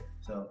Holiday,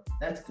 so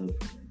that's good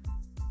for them.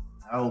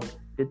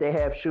 Did they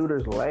have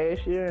shooters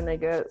last year and they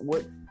got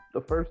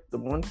the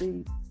 1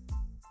 seed?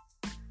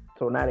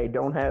 So now they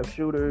don't have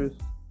shooters.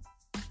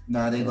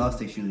 Nah, they lost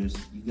their shooters.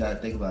 You gotta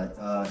think about it.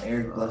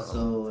 Eric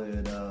Bledsoe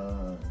and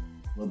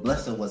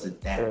Bledsoe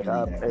wasn't that really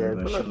that good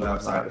of a shooter.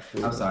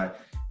 I'm sorry.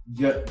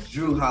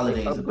 Drew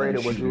Holiday is a better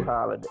shooter. With Drew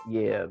Holiday.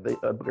 Yeah, they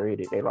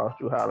upgraded. They lost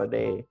Drew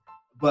Holiday.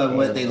 But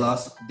what they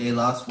lost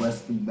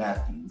Wesley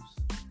Matthews,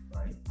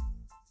 right?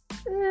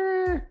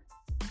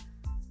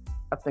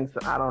 I think so.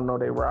 I don't know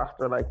their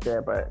roster like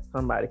that, but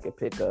somebody could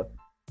pick up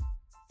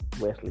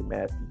Wesley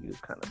Matthews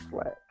kind of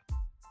slack.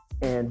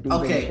 And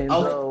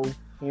DiVincenzo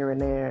here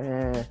and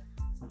there.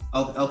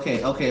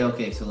 Okay. So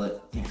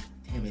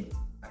damn it.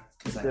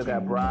 Still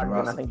got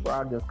Brogdon. I think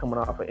Brogdon's coming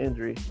off an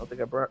injury. I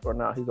think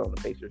he's on the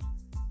Pacers.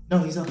 No,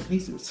 he's on the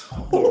Pacers.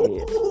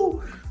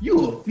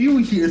 You a few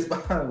years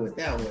behind with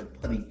that one,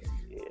 buddy.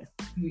 Yeah.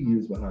 A few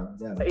years behind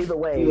that one. Either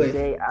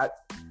way,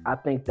 I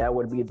think that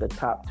would be the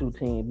top 2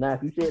 teams. Now,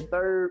 if you said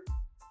third,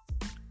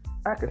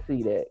 I could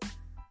see that.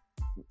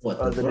 What,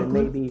 other than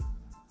maybe,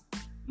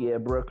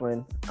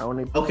 Brooklyn. All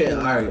right.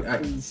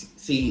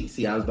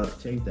 See, I was about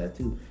to change that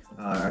too.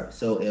 All right,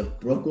 so if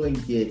Brooklyn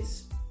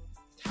gets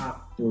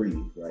top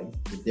 3, right?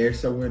 If they're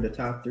somewhere in the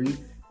top 3,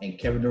 and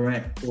Kevin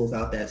Durant pulls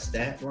out that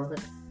stat run,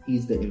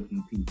 he's the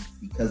MVP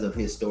because of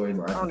his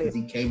storyline. Because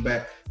he came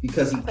back.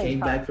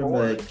 From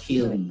the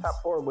Achilles.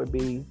 Top 4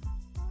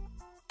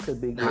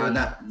 could be.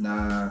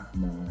 Nah.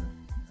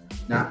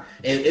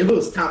 If it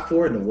was top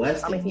 4 in the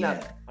West, he's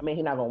not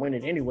gonna win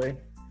it anyway.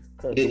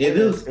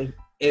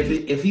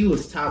 If he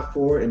was top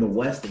 4 in the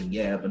West, then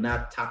yeah, but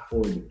not top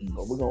 4 in the East.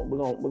 We're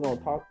gonna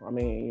talk. I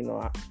mean,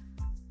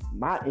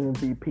 my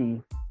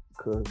MVP,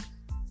 because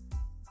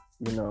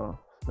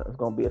it's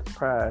gonna be a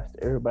surprise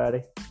to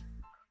everybody.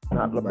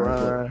 Not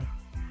LeBron.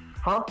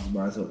 Huh? You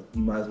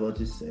might as well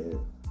just say it.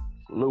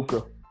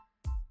 Luka.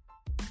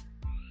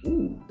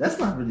 Ooh, that's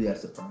not really that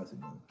surprising,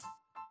 man.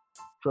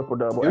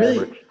 Triple-double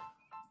average.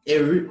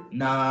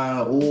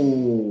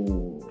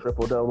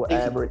 Triple-double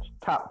average.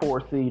 Top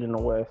 4 seed in the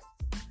West.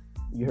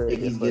 You heard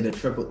he's getting a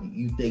triple.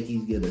 You think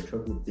he's getting a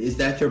triple? Is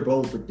that your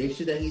bold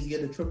prediction that he's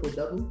getting a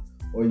triple-double?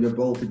 Or your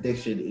bold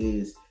prediction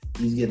is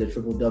he's getting a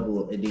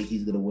triple-double and then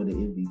he's going to win the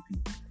MVP?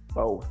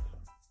 Both.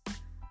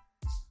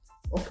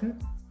 Okay.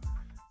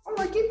 I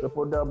like it.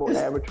 Triple-double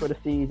average for the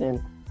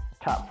season.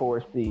 Top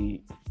 4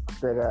 seed.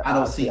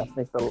 I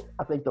think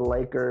the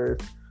Lakers.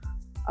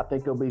 I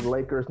think it'll be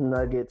Lakers,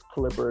 Nuggets,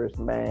 Clippers,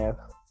 Mavs.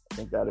 I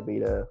think that'll be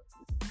the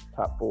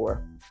top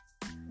 4.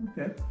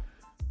 Okay.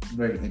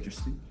 Very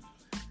interesting.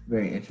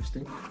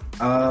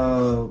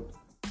 How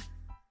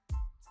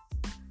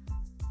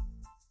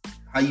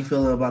you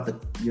feeling about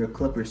your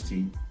Clippers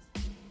team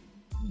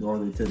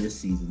going into this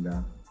season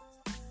now?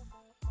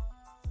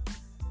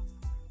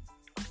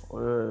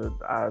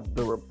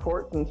 The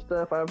reports and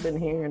stuff I've been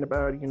hearing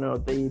about,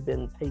 they've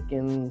been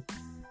taking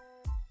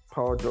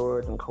Paul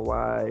George and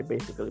Kawhi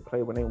basically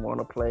play when they want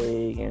to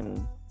play,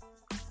 and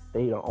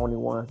they the only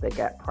ones that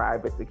got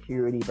private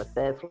security. But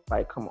that's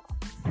like, come on,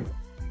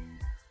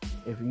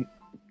 if you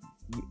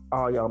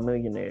all y'all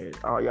millionaires,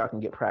 all y'all can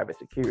get private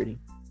security,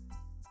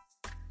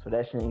 so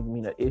that shouldn't even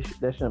mean an issue.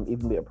 That shouldn't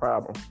even be a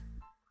problem.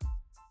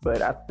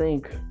 But I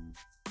think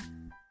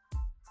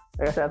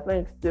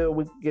still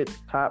we could get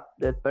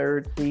the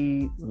 3rd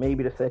seed,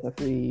 maybe the 2nd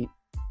seed,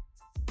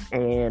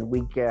 and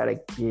we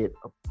gotta get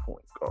a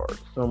point guard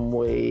some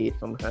way,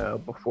 somehow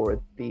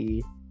before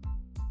the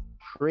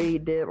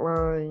trade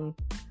deadline.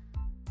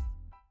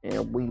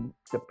 And we,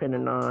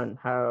 depending on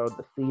how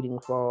the seeding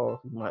falls,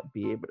 we might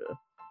be able to.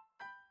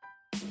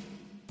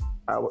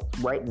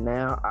 Right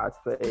now, I'd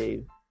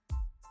say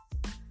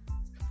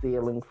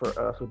ceiling for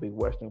us would be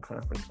Western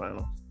Conference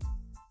Finals.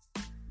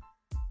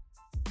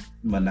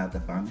 But not the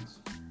finals?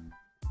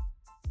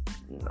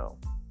 No,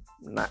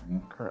 not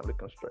currently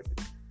constructed.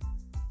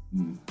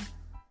 I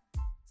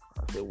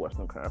say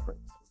Western Conference.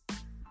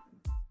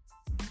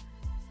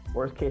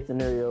 Worst case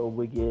scenario,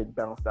 we get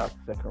bounced out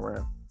the 2nd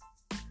round.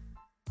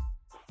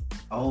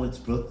 Oh, it's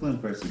Brooklyn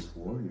versus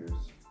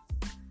Warriors.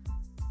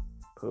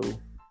 Who?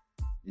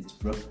 It's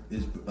for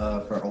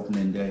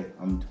opening day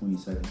on the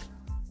 22nd.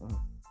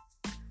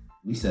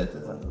 We said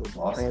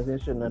Boston.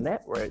 Transition to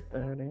that right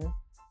there, then.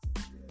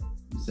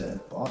 We said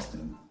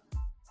Boston.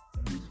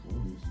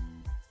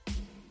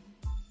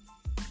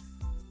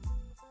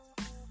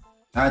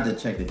 I had to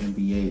check the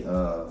NBA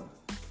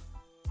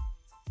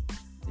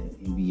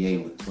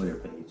with Twitter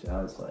page.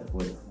 I was like,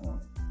 wait, hold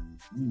on.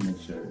 Let me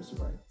make sure it's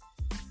right.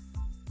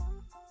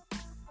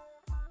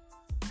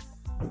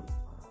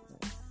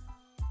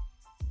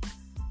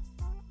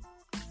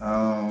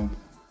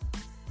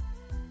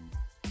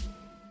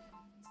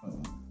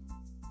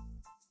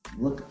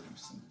 Looking for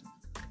something.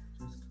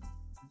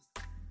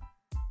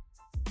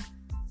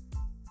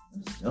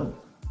 That's dope.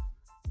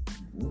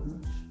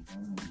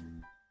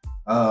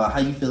 How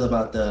you feel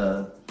about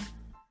the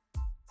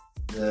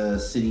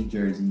city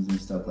jerseys and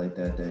stuff like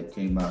that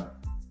came out?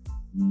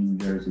 New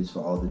jerseys for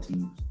all the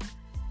teams.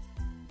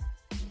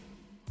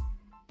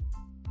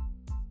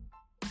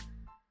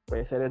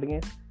 Wait, say that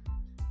again.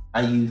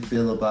 How you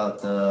feel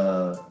about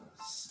the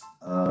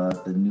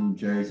new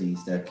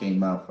jerseys that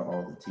came out for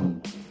all the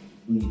teams?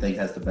 Who do you think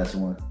has the best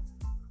one?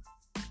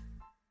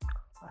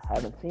 I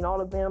haven't seen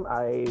all of them.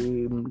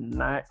 I'm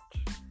not.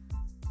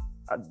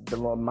 The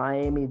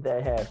Miami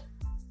that has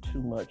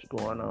too much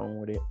going on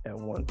with it at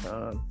one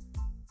time.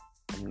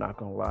 I'm not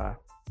gonna lie.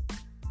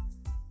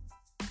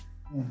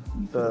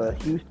 The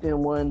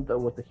Houston one,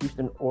 with the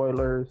Houston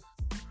Oilers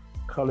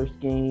color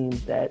scheme,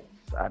 I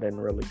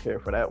didn't really care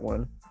for that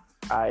one.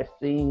 I've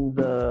been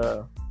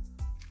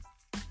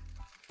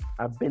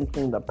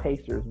seeing the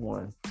Pacers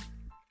one.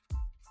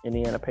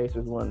 Indiana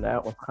Pacers one,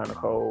 that was kind of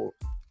cold.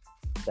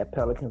 That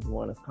Pelicans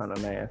one is kind of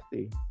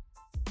nasty.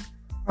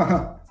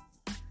 Oh.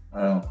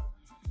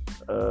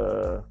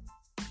 I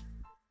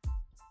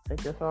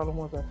think that's all the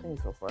ones I've seen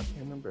so far. I can't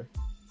remember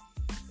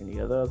any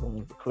of the other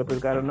ones. The Clippers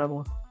got another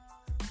one.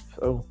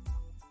 So,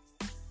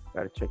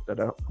 gotta check that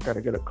out.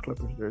 Gotta get a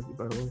Clippers jersey,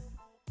 by the way.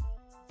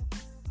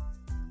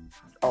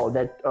 Oh,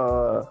 that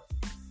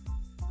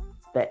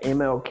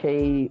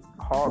MLK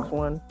Hawks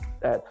one,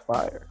 that's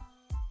fire.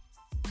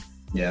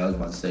 Yeah, I was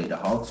about to say the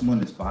Hawks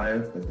one is fire,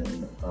 but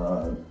then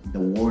the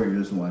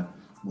Warriors one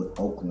with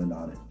Oakland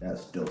on it,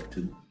 that's dope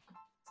too.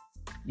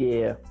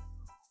 Yeah.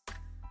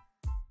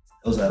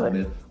 Those are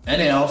good. And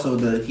then also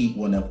the Heat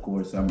one, of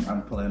course.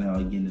 I'm planning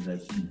on getting the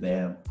Heat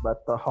Bam.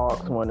 But the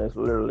Hawks one is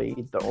literally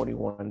the only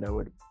one that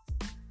would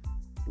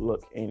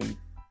look any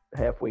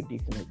halfway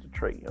decent as the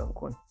Trae Young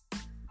one.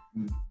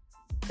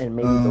 And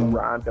maybe the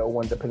Rondo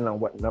one, depending on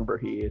what number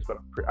he is. But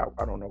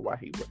I don't know why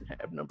he wouldn't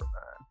have number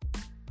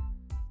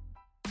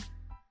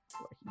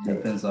 9.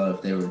 Depends on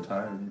if they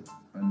retired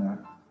or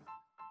not.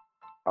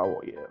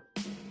 Oh, yeah.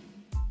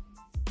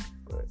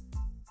 But.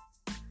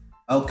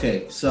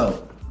 Okay,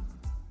 so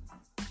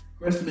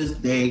Christmas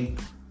Day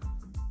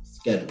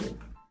schedule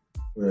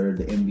for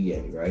the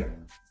NBA, right?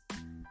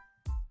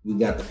 We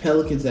got the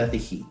Pelicans at the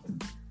Heat.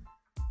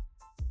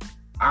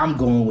 I'm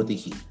going with the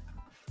Heat.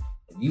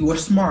 If you are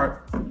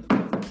smart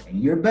and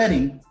you're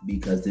betting,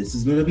 because this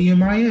is going to be in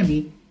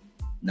Miami,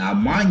 now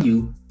mind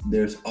you,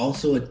 there's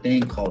also a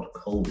thing called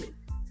COVID.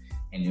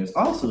 And there's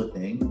also a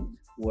thing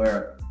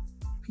where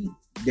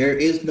there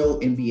is no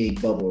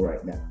NBA bubble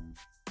right now.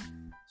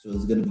 So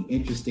it's going to be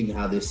interesting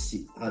how this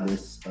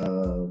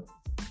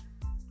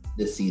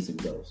season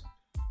goes.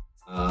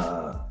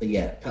 But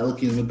yeah,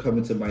 Pelicans are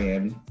coming to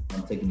Miami.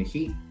 I'm taking the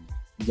Heat.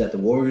 You got the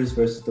Warriors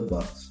versus the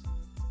Bucks.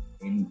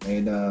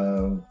 And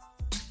I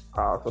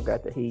also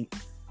got the Heat.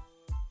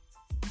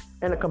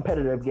 In a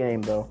competitive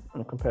game, though.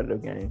 In a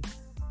competitive game.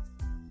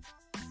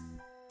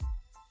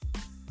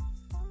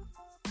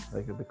 I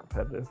think it'll be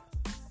competitive.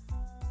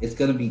 It's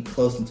going to be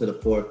close into the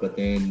fourth, but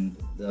then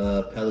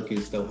the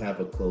Pelicans don't have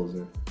a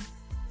closer.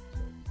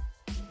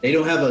 They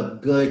don't have a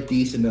good,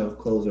 decent enough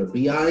closer.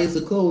 B.I. is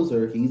a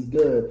closer. He's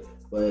good,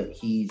 but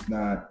he's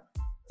not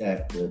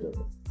that good of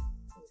a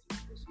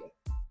closer.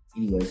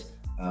 Anyways,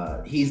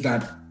 he's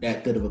not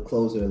that good of a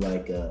closer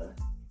like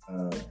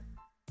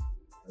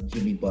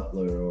Jimmy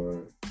Butler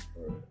or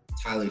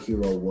Tyler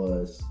Hero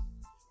was,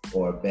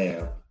 or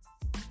Bam.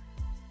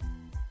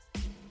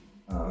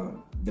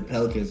 The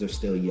Pelicans are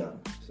still young,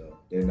 so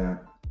they're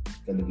not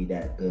going to be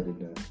that good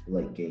in a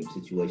late game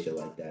situation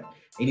like that.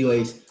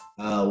 Anyways,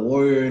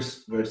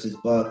 Warriors versus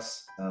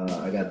Bucks.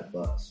 I got the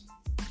Bucks.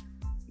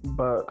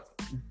 Bucks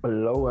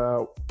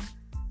blowout.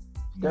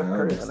 Steph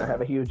Curry's gonna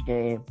have a huge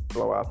game.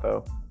 Blowout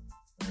though.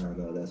 I don't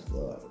know, that's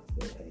blowout.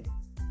 But hey,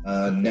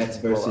 Nets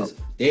versus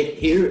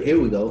here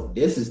we go.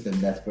 This is the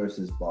Nets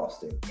versus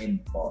Boston in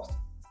Boston.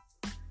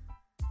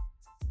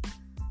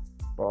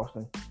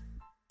 Boston.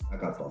 I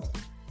got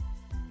Boston.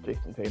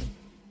 Jason Tatum.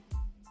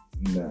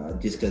 Nah,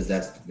 just because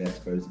that's the Nets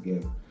first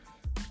game.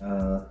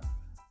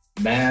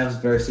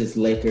 Mavs versus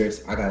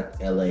Lakers. I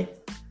got LA,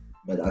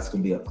 but that's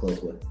gonna be a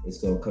close one.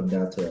 It's gonna come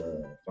down to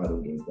a final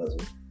game buzzer.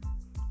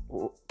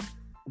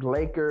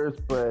 Lakers,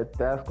 but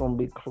that's gonna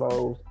be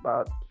close.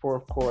 By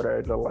fourth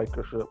quarter, the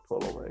Lakers should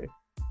pull away.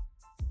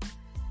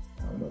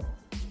 I don't know.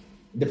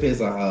 It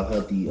depends on how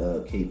healthy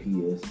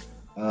KP is.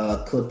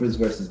 Clippers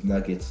versus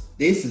Nuggets.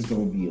 This is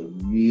gonna be a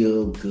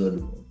real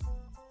good one.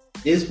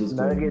 This was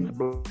Nuggets.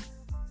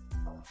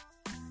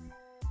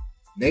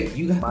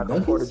 You got Michael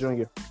the Porter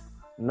Nuggets? Jr.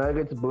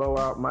 Nuggets blow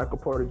out Michael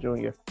Porter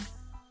Jr.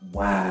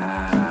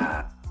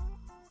 Wow.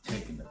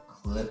 Taking the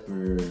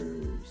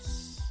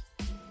Clippers.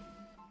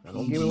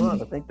 Don't get me wrong.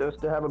 I think they'll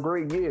still have a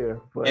great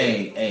year. But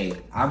Hey,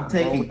 I'm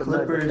taking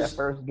Clippers.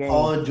 First game.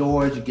 Paul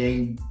George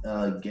game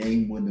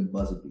winning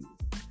buzzer beater.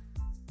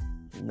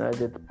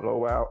 Nuggets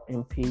blow out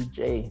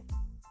MPJ.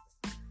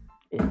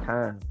 It's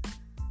time.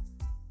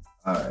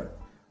 All right.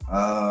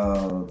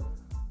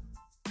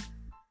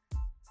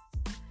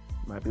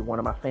 Might be one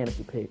of my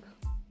fantasy picks.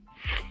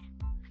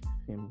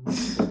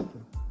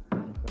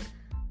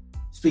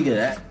 Speaking of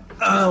that,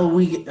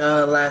 we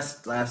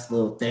last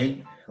little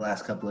thing,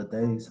 last couple of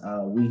things.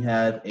 We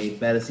have a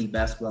fantasy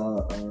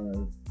basketball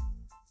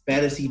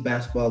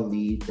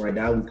league. Right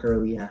now, we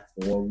currently have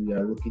 4. We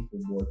are looking for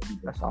more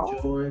people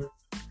to join.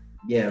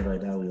 Yeah,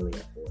 right now we only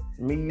have 4.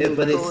 Me, you,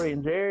 Troy,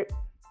 and Jared.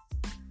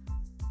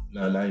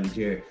 No, not even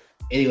Jared.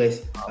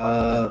 Anyways,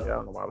 I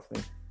don't know what I was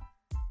thinking.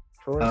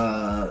 Troy.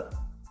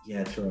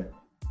 Yeah, Troy.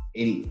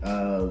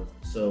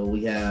 So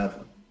we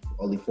have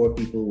only 4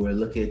 people. We're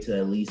looking to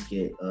at least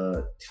get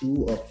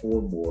 2 or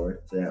 4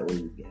 more, so that way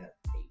we can have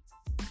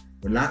 8.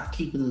 We're not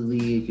keeping the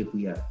league if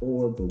we have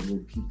 4, but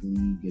we'll keep the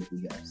league if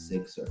we have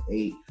 6 or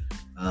 8.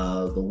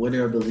 The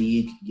winner of the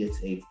league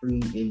gets a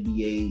free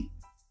NBA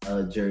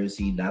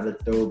jersey, not a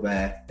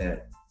throwback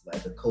that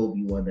like a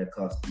Kobe one that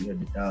costs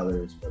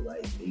 $300, but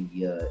like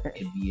maybe a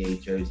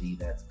NBA jersey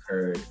that's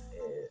current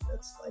and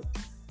that's like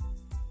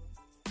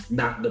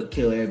not gonna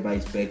kill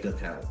everybody's bank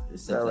account.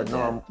 You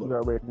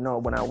already know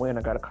when I win,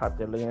 I gotta cop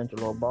that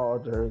LiAngelo Ball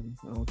jersey.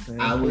 You know what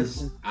I'm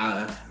saying?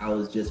 I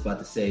was just about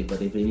to say,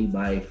 but if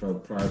anybody from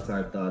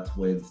Primetime Thoughts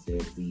wins,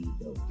 then we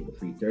don't get a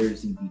free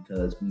jersey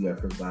because we are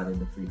providing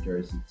the free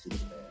jersey to the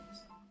fans.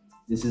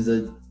 This is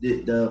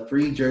the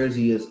free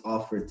jersey is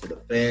offered to the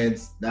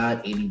fans,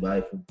 not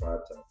anybody from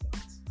Primetime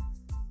Thoughts.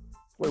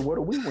 Wait, what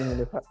do we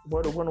win?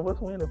 What do one of us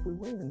win if we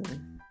win?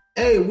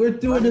 Hey, we're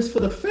doing this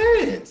for the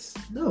fans.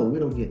 No, we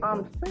don't get.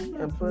 I'm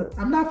saying, but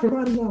I'm not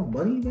providing y'all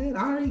money, man.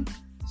 I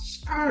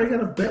already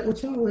got a bet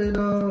with y'all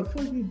and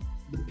fucking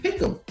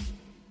pick 'em.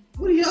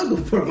 What are y'all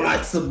gonna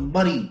provide some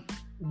money?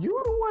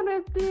 You the one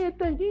that did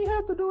that. You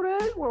have to do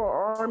that. Well,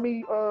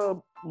 Army,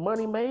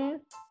 money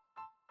man.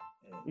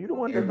 You the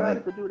one that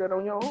decided to do that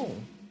on your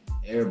own.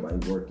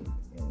 Everybody working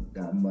and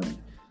got money.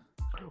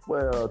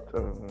 Well,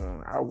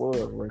 I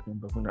was working,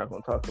 but we're not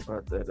gonna talk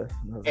about that. That's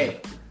another. Hey.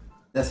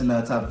 That's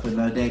another topic for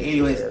another day.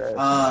 Anyways,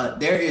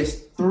 there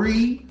is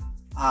 3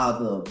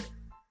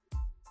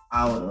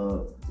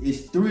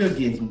 it's 3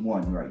 against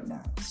 1 right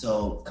now.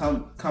 So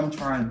come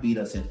try and beat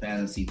us in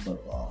fantasy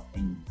football,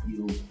 and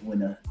you'll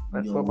win a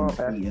basketball.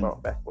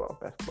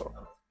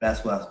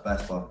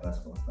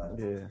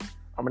 Yeah,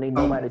 I'm gonna need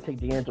nobody to take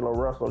D'Angelo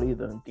Russell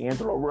either.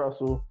 D'Angelo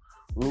Russell,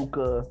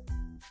 Luka,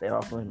 they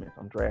off limits.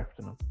 I'm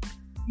drafting them.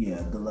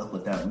 Yeah, good luck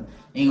with that one.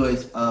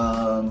 Anyways,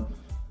 I'll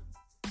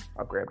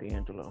grab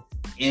D'Angelo.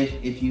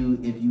 If you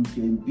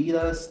can beat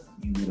us,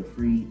 you get a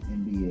free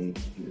NBA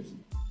jersey.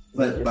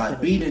 But by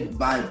beating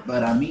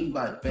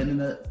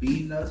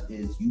us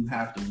is you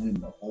have to win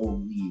the whole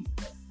league.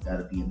 You got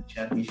to be in the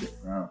championship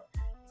round.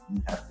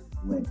 You have to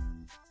win.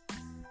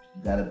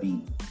 You got to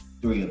beat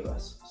 3 of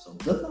us. So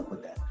good luck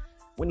with that.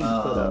 We need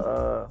to put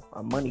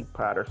a money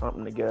pot or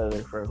something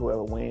together for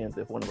whoever wins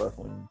if one of us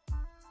wins.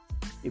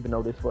 Even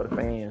though this is for the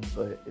fans,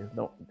 but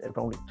if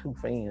only 2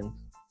 fans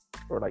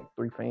or like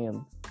 3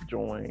 fans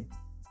join,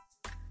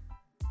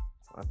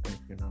 I think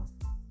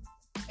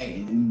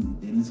Hey,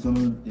 then it's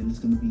gonna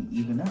be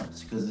even out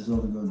because there's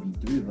only gonna be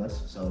 3 of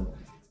us. So,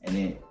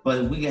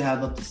 but we can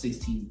have up to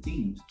 16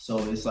 teams. So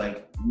it's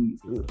like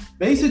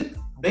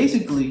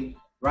basically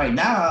right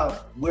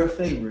now we're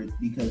favored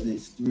because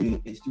it's 3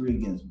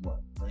 against 1.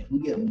 But if we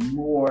get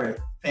more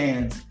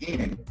fans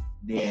in,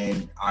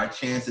 then our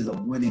chances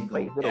of winning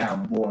go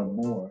down more and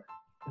more.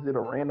 Is it a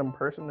random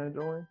person that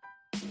joins?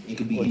 It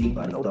could be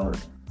anybody.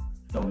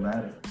 Don't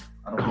matter.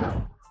 I don't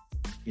care.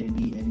 It can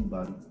be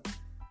anybody.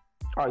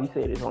 Oh, you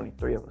said there's only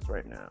 3 of us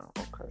right now.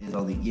 Okay. There's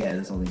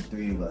only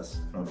 3 of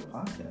us from the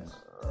podcast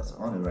that's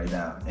on it right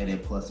now, and then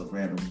plus a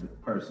random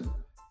person.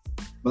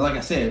 But like I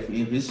said,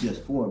 if it's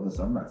just 4 of us,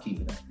 I'm not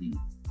keeping that lead.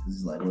 This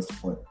is like, what's the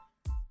point?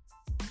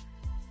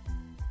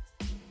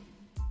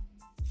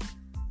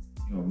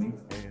 You know what I mean?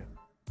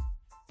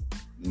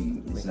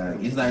 Yeah.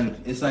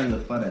 It's not even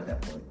fun at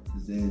that point.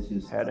 It's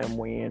just have them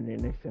win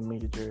and they send me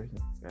the jersey.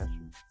 Got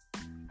you.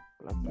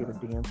 Like get a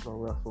D'Angelo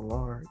Russell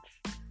large.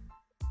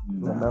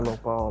 LaMelo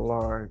Ball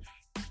large.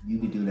 You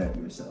can do that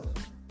yourself.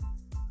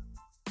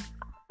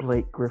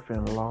 Blake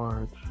Griffin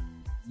large.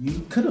 You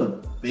could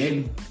have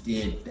been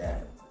did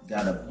that.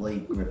 Got a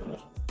Blake Griffin.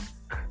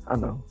 I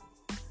know.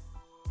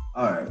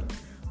 All right.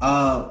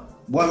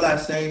 One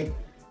last thing.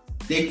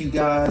 Thank you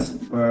guys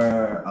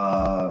for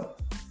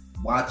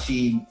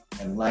watching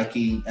and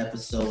liking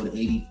episode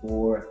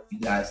 84. You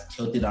guys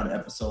killed it on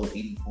episode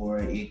 84.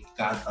 It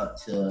got up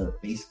to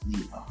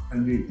basically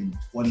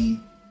 120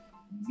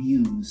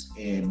 views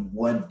in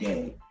one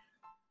day.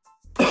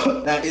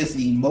 That is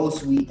the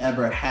most we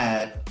ever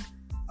had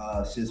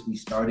since we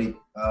started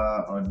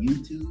on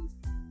YouTube.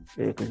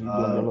 Yeah, because you're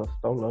doing a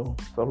little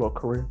solo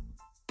career.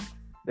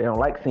 They don't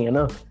like seeing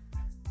us.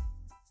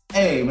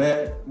 Hey,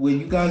 man, when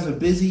you guys are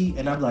busy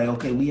and I'm like,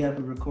 okay, we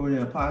haven't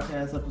recorded a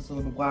podcast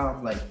episode in a while,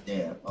 I'm like,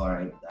 damn, all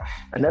right.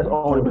 And that's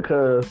only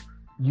because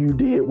you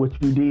did what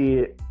you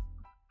did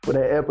for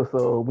that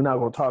episode. We're not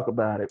going to talk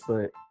about it,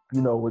 but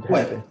you know what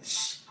happened.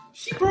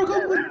 She broke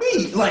up with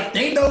me. Like,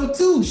 they know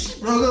too. She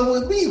broke up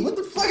with me. What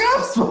the fuck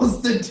I'm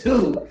supposed to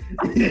do?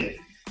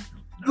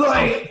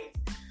 Like,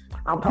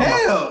 I'm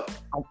talking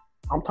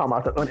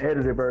about the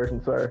unedited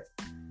version, sir.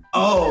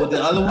 Oh, the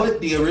other one,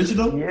 the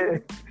original. Yeah,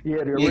 the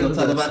original. We ain't gonna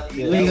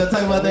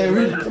talk about the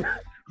original.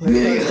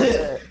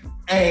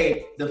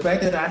 Hey, the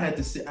fact that I had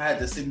to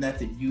send that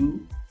to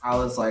you, I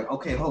was like,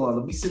 okay, hold on,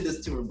 let me send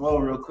this to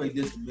Ramon real quick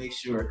just to make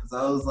sure, because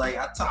I was like,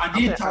 I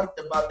did talk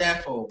about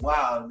that for a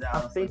while. Now,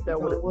 I think that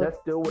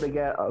still would have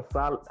got a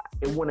solid.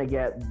 It wouldn't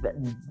have got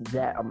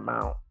that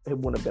amount. It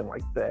wouldn't have been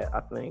like that.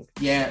 I think.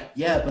 Yeah,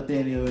 but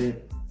then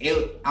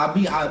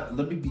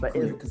let me be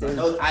clear, because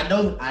I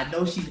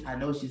know she's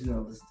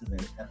gonna listen to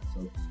that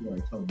episode. She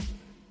already told me,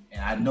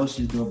 and I know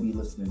she's gonna be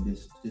listening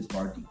this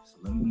far deep. So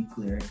let me be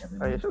clear. She's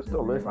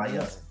still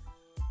listening.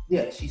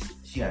 Yeah,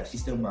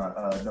 she's still my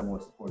number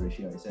one supporter.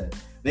 She already said.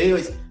 But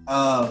anyways,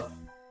 I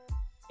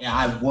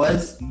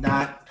was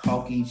not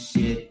talking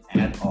shit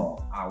at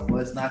all. I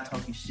was not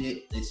talking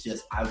shit. It's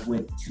just I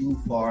went too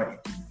far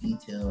into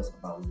details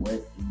about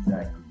what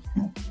exactly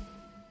happened.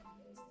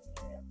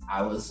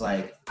 I was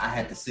like, I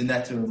had to send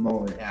that to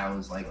Ramon, and I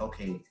was like,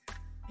 okay,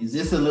 is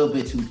this a little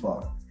bit too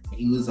far? And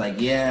he was like,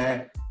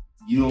 yeah,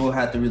 you don't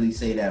have to really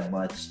say that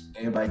much.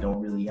 Everybody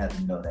don't really have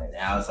to know that. And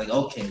I was like,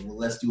 okay, well,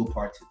 let's do a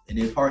part 2. And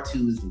then part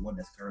 2 is the one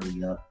that's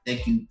currently up.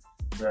 Thank you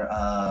for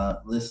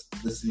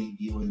listening,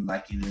 viewing,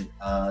 liking it.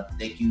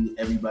 Thank you,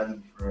 everybody,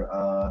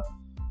 for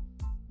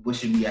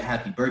wishing me a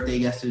happy birthday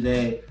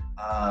yesterday.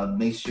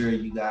 Make sure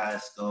you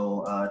guys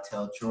go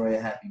tell Troy a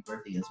happy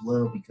birthday as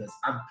well, because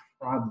I'm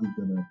probably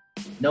gonna.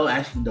 No,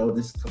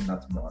 this is coming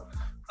out tomorrow.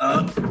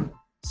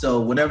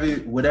 So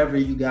whenever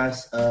you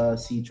guys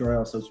see Troy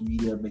on social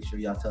media, make sure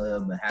y'all tell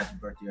him a happy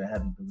birthday or a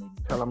happy belated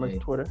birthday. Tell him his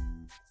Twitter.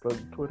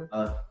 Plug Twitter.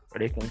 Or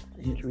they can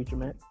reach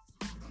him at.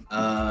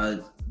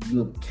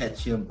 You'll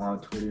catch him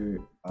on Twitter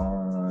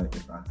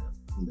if I can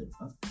pull it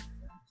up.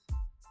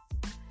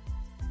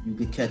 You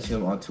can catch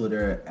him on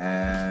Twitter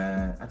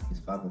at, I think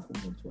it's 504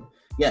 Boy Troy.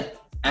 Yeah,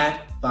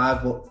 at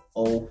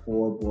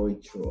 504 Boy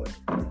Troy.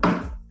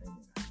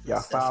 Y'all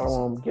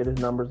follow him, get his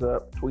numbers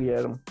up, tweet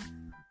at him.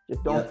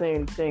 Just don't say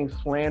anything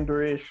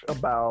slanderish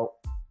about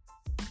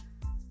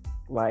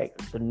like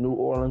the New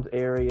Orleans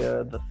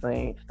area, the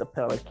Saints, the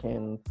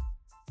Pelicans,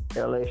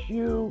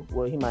 LSU.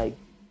 Well, he might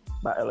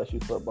buy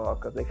LSU football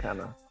because they kind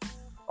of.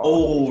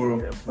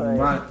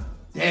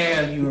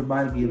 Damn! You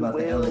reminded me about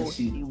the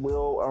LSU.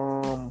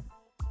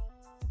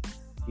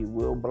 He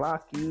will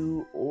block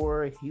you,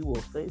 or he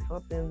will say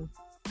something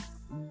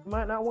you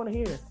might not want to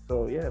hear.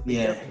 So he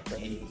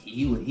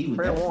would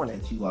fair warning.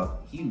 Catch you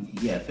off.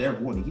 Fair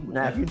warning. He would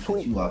now if you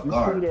catch you off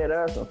guard. Tweet at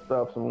us and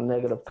stuff, some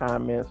negative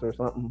comments or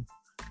something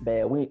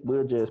bad,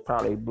 we'll just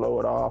probably blow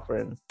it off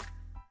and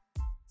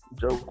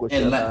joke with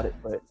you about it.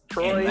 But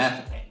Troy,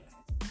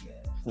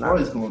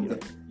 Troy's going.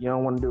 You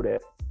don't want to do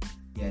that.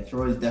 Yeah,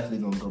 Troy's definitely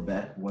gonna go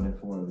back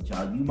 1-4 with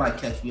y'all. You might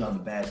catch me on a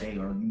bad day,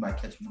 or you might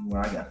catch me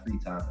when I got free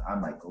time. I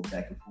might go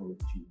back and forth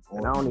with you.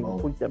 And I don't even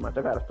tweet that much.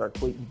 I gotta start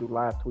tweeting, do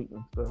live tweeting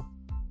and stuff.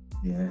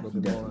 Yeah, you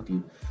definitely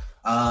do.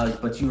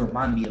 But you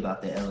remind me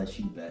about the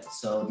LSU bet.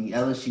 So the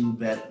LSU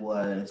bet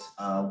was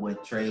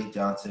with Trey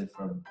Johnson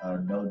from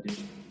No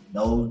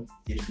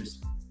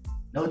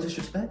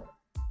Disrespect,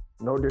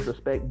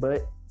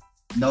 but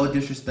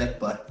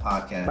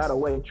podcast. By the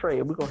way,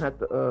 Trey, we're gonna have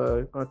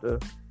to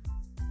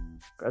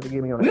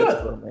get me on the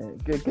episode, man.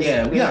 Get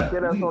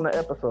us on the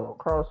episode.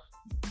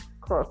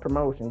 Cross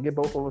promotion. Get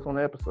both of us on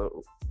the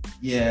episode.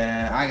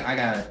 Yeah, I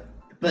got it.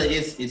 But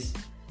it's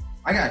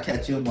I gotta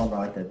catch you on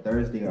like a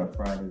Thursday or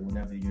Friday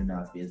whenever you're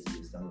not busy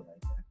or something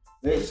like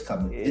that. It's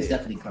coming. Yeah. It's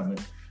definitely coming.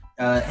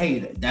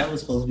 Hey, that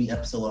was supposed to be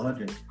episode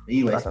 100.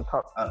 Anyways, I can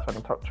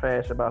talk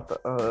trash about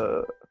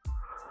the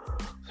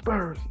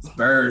Spurs.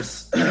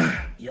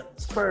 Yep.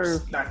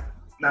 Spurs. Not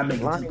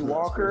making Lonnie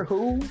Walker.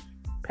 Who?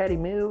 Patty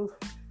Mills.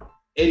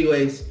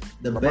 Anyways,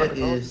 the bet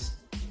is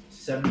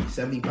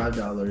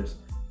 $75.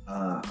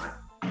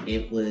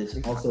 It was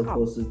also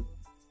supposed to.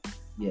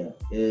 Yeah,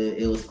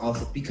 it was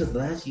also because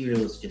last year it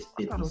was just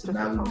 50. So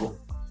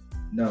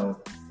now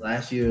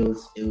last year it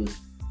was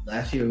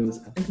I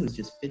think it was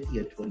just 50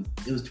 or 20.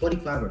 It was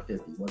 25 or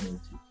 50, one of the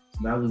two. So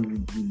now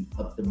we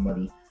upped the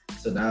money.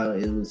 So now I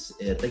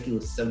think it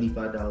was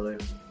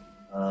 $75.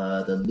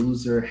 The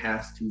loser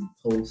has to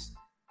post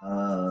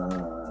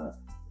the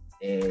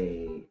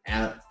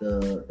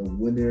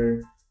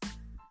winner.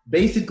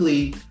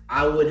 Basically,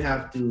 I would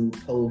have to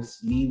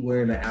post me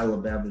wearing an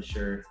Alabama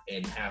shirt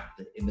and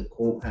the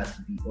quote has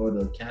to be, or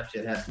the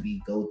caption has to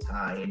be "Go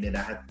Tie," and then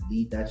I have to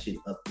leave that shit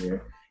up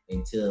there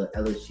until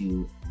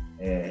LSU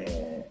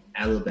and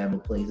Alabama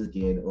plays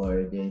again,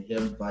 or then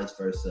him vice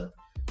versa.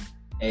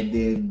 And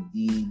then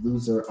the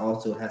loser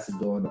also has to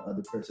go on the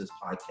other person's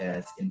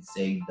podcast and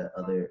say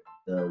the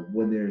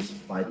winner's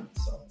fighting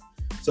song.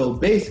 So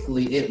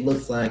basically, it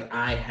looks like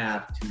I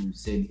have to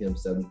send him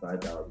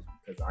 $75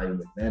 because I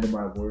am a man of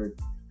my word.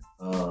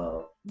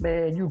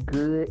 Man, you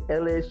good.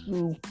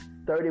 LSU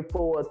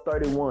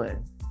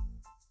 34-31.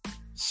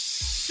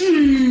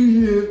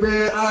 Shit,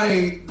 man, I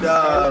ain't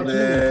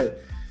man.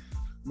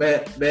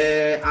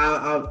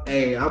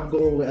 I'm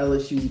going with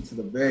LSU to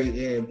the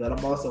very end, but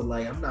I'm also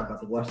like, I'm not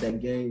about to watch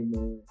that game,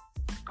 man.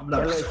 I'm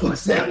not about to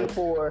watch that.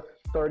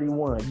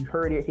 34-31. You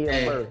heard it here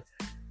first.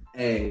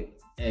 They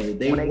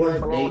when won.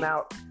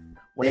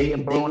 They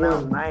get blown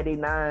out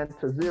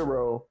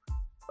 99-0.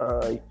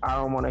 I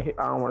don't want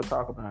to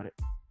talk about it.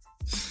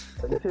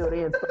 Until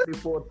then,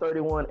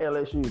 34-31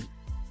 LSU.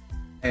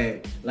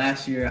 Hey,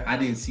 last year I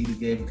didn't see the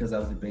game because I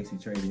was basically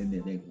trading and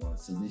then they won.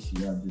 So this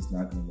year I'm just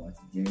not gonna watch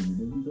the game and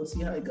then we go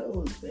see how it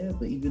goes, man.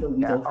 But even though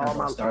we don't have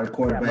our starting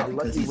quarterback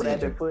because he's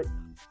injured, foot,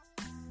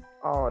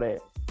 all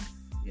that.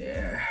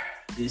 Yeah.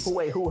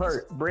 Who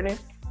hurt? Brennan?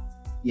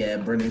 Yeah,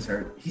 Brennan's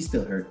hurt. He's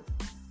still hurt.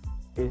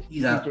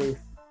 He's out.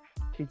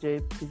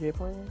 TJ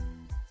playing?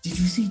 Did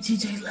you see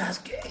TJ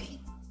last game?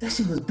 That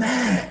shit was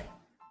bad.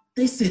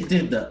 They said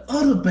they're the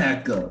other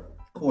backup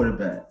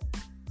quarterback.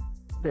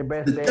 Their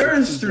best the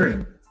third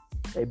string.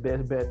 Their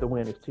best bet to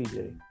win is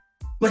TJ.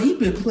 But he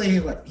been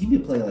playing like a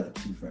true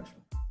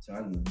freshman. So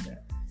I'll give him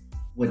that.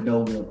 With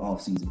no real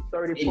offseason.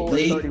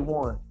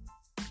 34-31.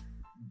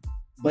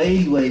 But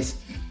anyways,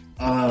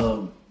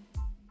 that's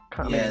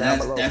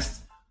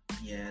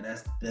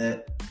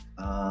that.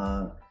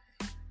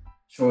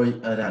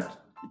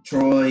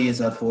 Troy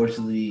is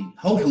unfortunately.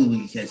 Hopefully, we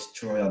can catch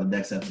Troy on the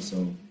next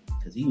episode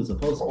because he was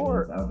supposed to.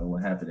 I don't know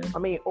what happened.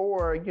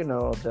 Or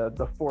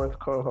the fourth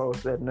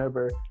co-host that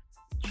never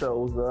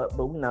shows up,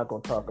 but we're not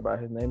gonna talk about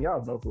his name.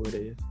 Y'all know who it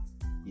is.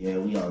 Yeah,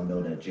 we all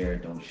know that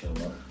Jared don't show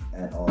up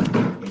at all.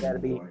 It got to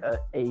be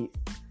a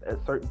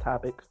certain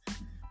topic.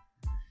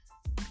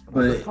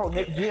 But talk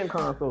next gen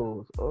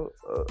consoles.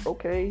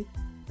 Okay.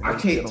 I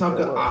can't talk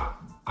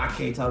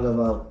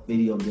about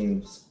video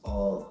games the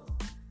whole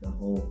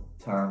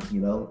time.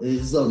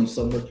 There's only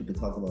so much you can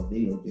talk about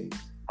video games.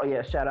 Oh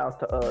yeah, shout out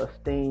to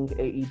Sting,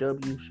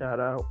 AEW. Shout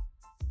out.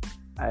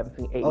 I haven't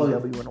seen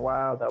AEW in a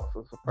while. That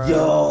was a surprise.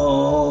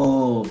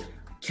 Yo,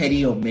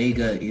 Kenny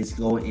Omega is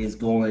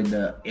going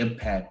to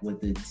Impact with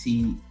the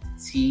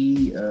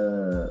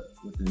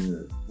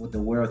with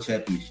the World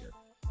Championship.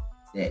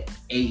 That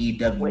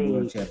AEW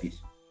World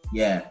Championship.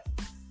 Yeah.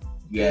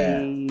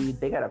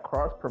 They got a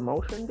cross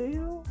promotion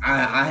deal?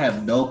 I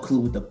have no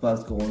clue what the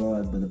fuck's going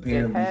on, but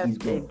apparently he's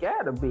going. It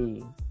gotta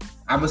be.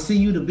 I'm gonna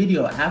send you the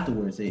video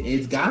afterwards.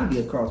 It's gotta be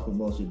a cross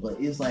promotion, but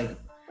it's like,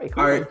 at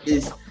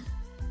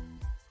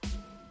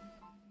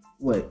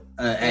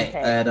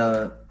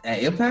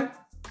Impact?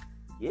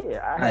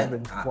 Yeah, I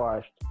haven't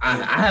watched. I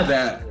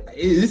haven't.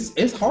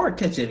 It's hard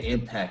catching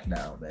Impact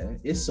now, man.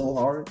 It's so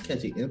hard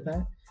catching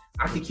Impact.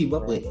 I can keep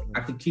up with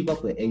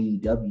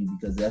AEW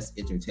because that's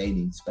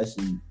entertaining,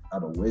 especially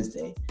on a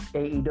Wednesday.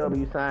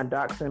 AEW signed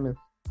Doc Simmons.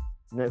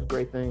 That's a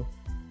great thing.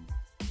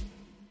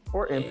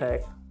 Or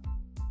Impact.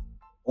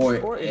 Or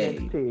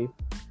NXT.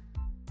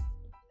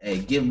 Hey,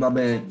 give my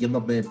man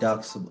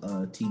Doc some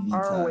TV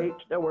time. ROH,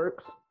 that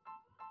works.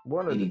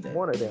 One of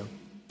them.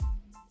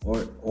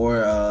 Or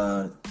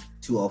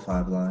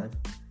 205 Live.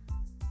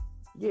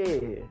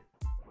 Yeah.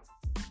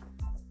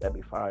 That'd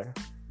be fire.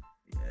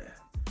 Yeah.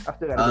 I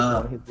still gotta get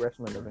on his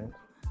wrestling events.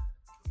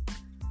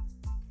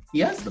 He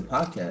has the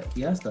podcast.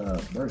 He has the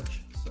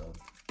merch. So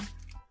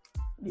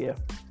yeah.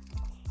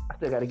 I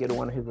still gotta get to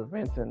one of his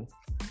events and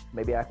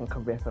maybe I can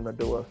convince him to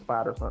do a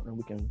spot or something.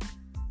 We can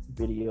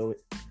video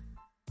it.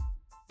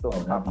 Throw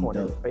some popcorn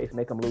in his face,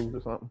 make him lose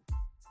or something.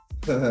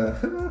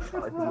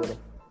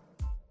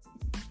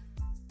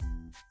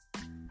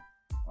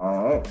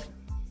 All right.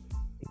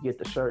 Get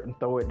the shirt and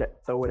throw it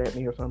at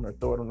me or something, or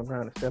throw it on the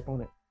ground and step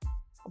on it.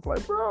 I'm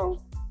like, bro,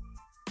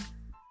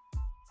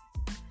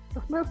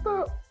 that's messed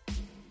up.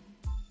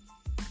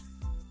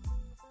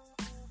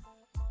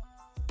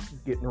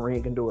 Get in the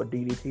ring and do a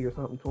DDT or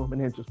something to him,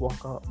 and then just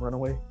walk out, run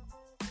away.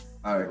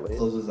 All right,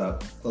 close us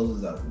out,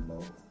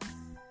 Mo.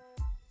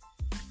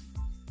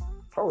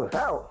 Close us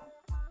out.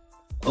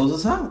 Close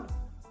us out.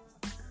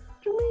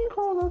 What you mean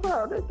close us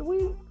out?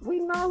 We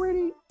not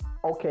ready.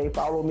 Okay,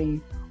 follow me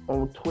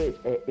on Twitch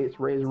at It's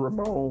Razor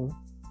Ramon.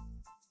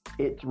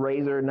 It's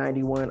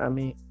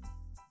Razor91.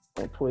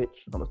 On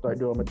Twitch. I'm gonna start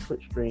doing my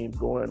Twitch streams,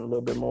 going a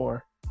little bit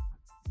more.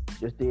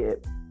 Just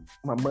did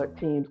my MUT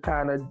team's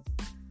kind of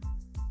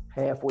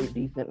halfway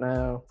decent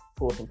now.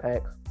 Pull some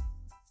packs.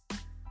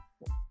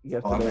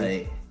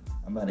 Yesterday,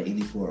 I'm at an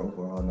 84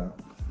 overall now.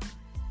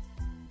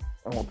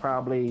 I'm gonna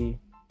probably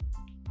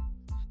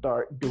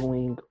start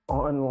doing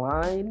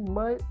online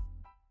MUT.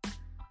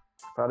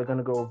 Probably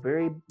gonna go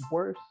very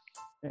worse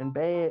and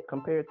bad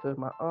compared to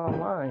my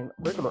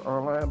regular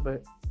online,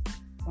 but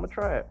I'm gonna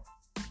try it.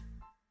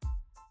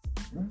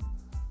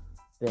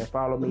 Then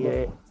follow me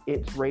at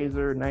It's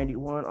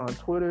Razor91 on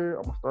Twitter.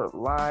 I'm gonna start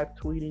live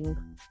tweeting.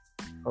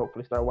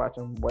 Hopefully start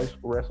watching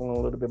wrestling a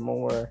little bit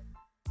more.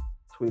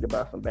 Tweet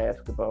about some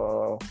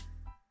basketball.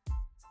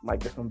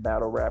 Might get some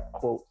battle rap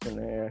quotes in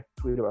there.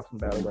 Tweet about some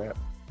battle rap.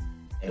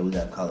 And we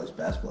got college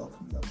basketball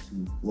coming up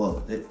too.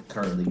 Well,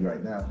 currently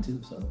right now too.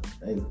 So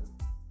hey.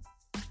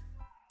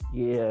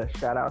 Yeah,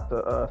 shout out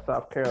to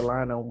South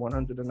Carolina,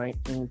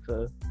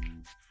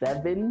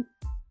 119-7.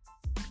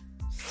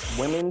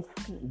 Women's,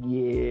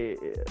 yeah.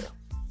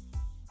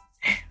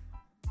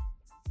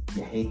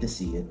 You hate to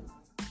see it.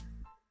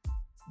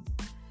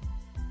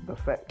 The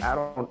fact I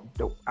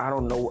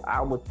don't know.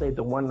 I would say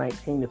the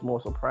 119 is more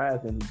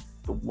surprising.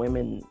 The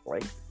women,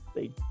 like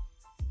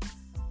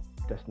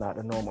that's not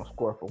a normal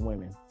score for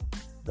women.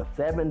 The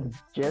 7's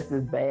just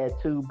as bad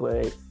too,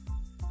 but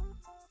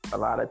a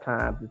lot of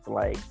times it's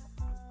like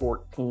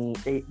 14,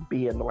 8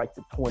 be in like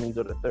the 20s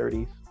or the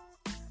 30s,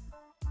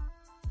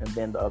 and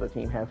then the other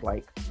team has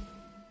like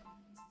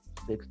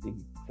 60,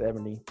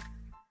 70.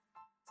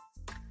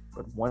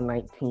 But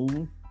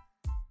 119.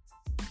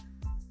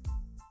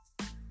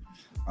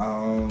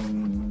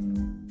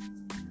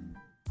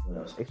 What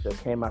else? They still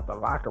came out the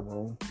locker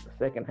room the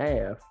second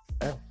half.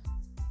 That's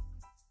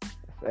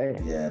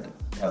sad. Yeah,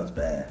 that was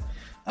bad.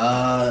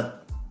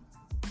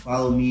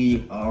 Follow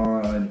me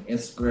on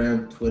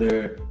Instagram,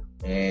 Twitter,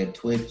 and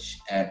Twitch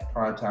at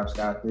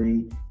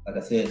PrimeTimeSky3. Like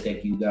I said,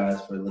 thank you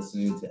guys for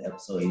listening to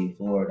episode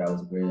 84. That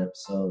was a great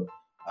episode.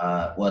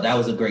 Well, that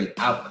was a great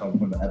outcome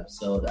from the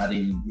episode. I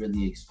didn't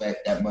really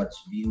expect that much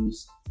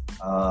views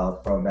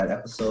from that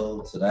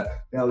episode, so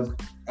that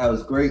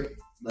was great.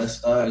 Let's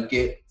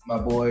get my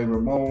boy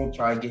Ramon,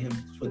 try and get him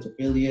a Twitch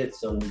affiliate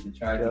so we can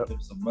try and get him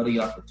some money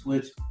off of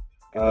Twitch.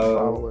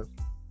 Followers.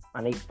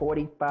 I need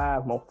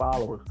 45 more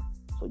followers,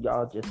 so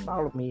y'all just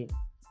follow me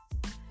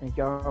and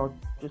y'all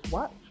just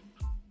watch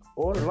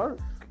or lurk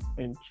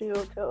and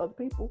chill. Tell other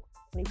people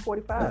I need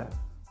 45.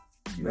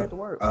 Spread the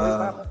word.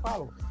 45 more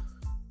followers.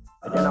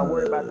 And then I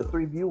worry about the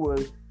 3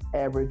 viewers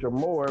average or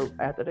more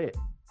after that.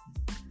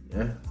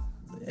 Yeah.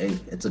 Hey,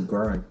 it's a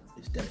grind.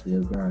 It's definitely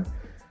a grind.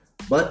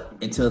 But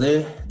until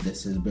then,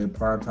 this has been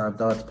Primetime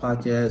Thoughts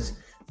Podcast,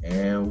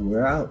 and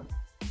we're out.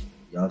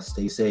 Y'all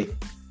stay safe.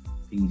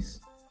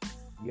 Peace.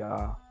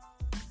 Yeah.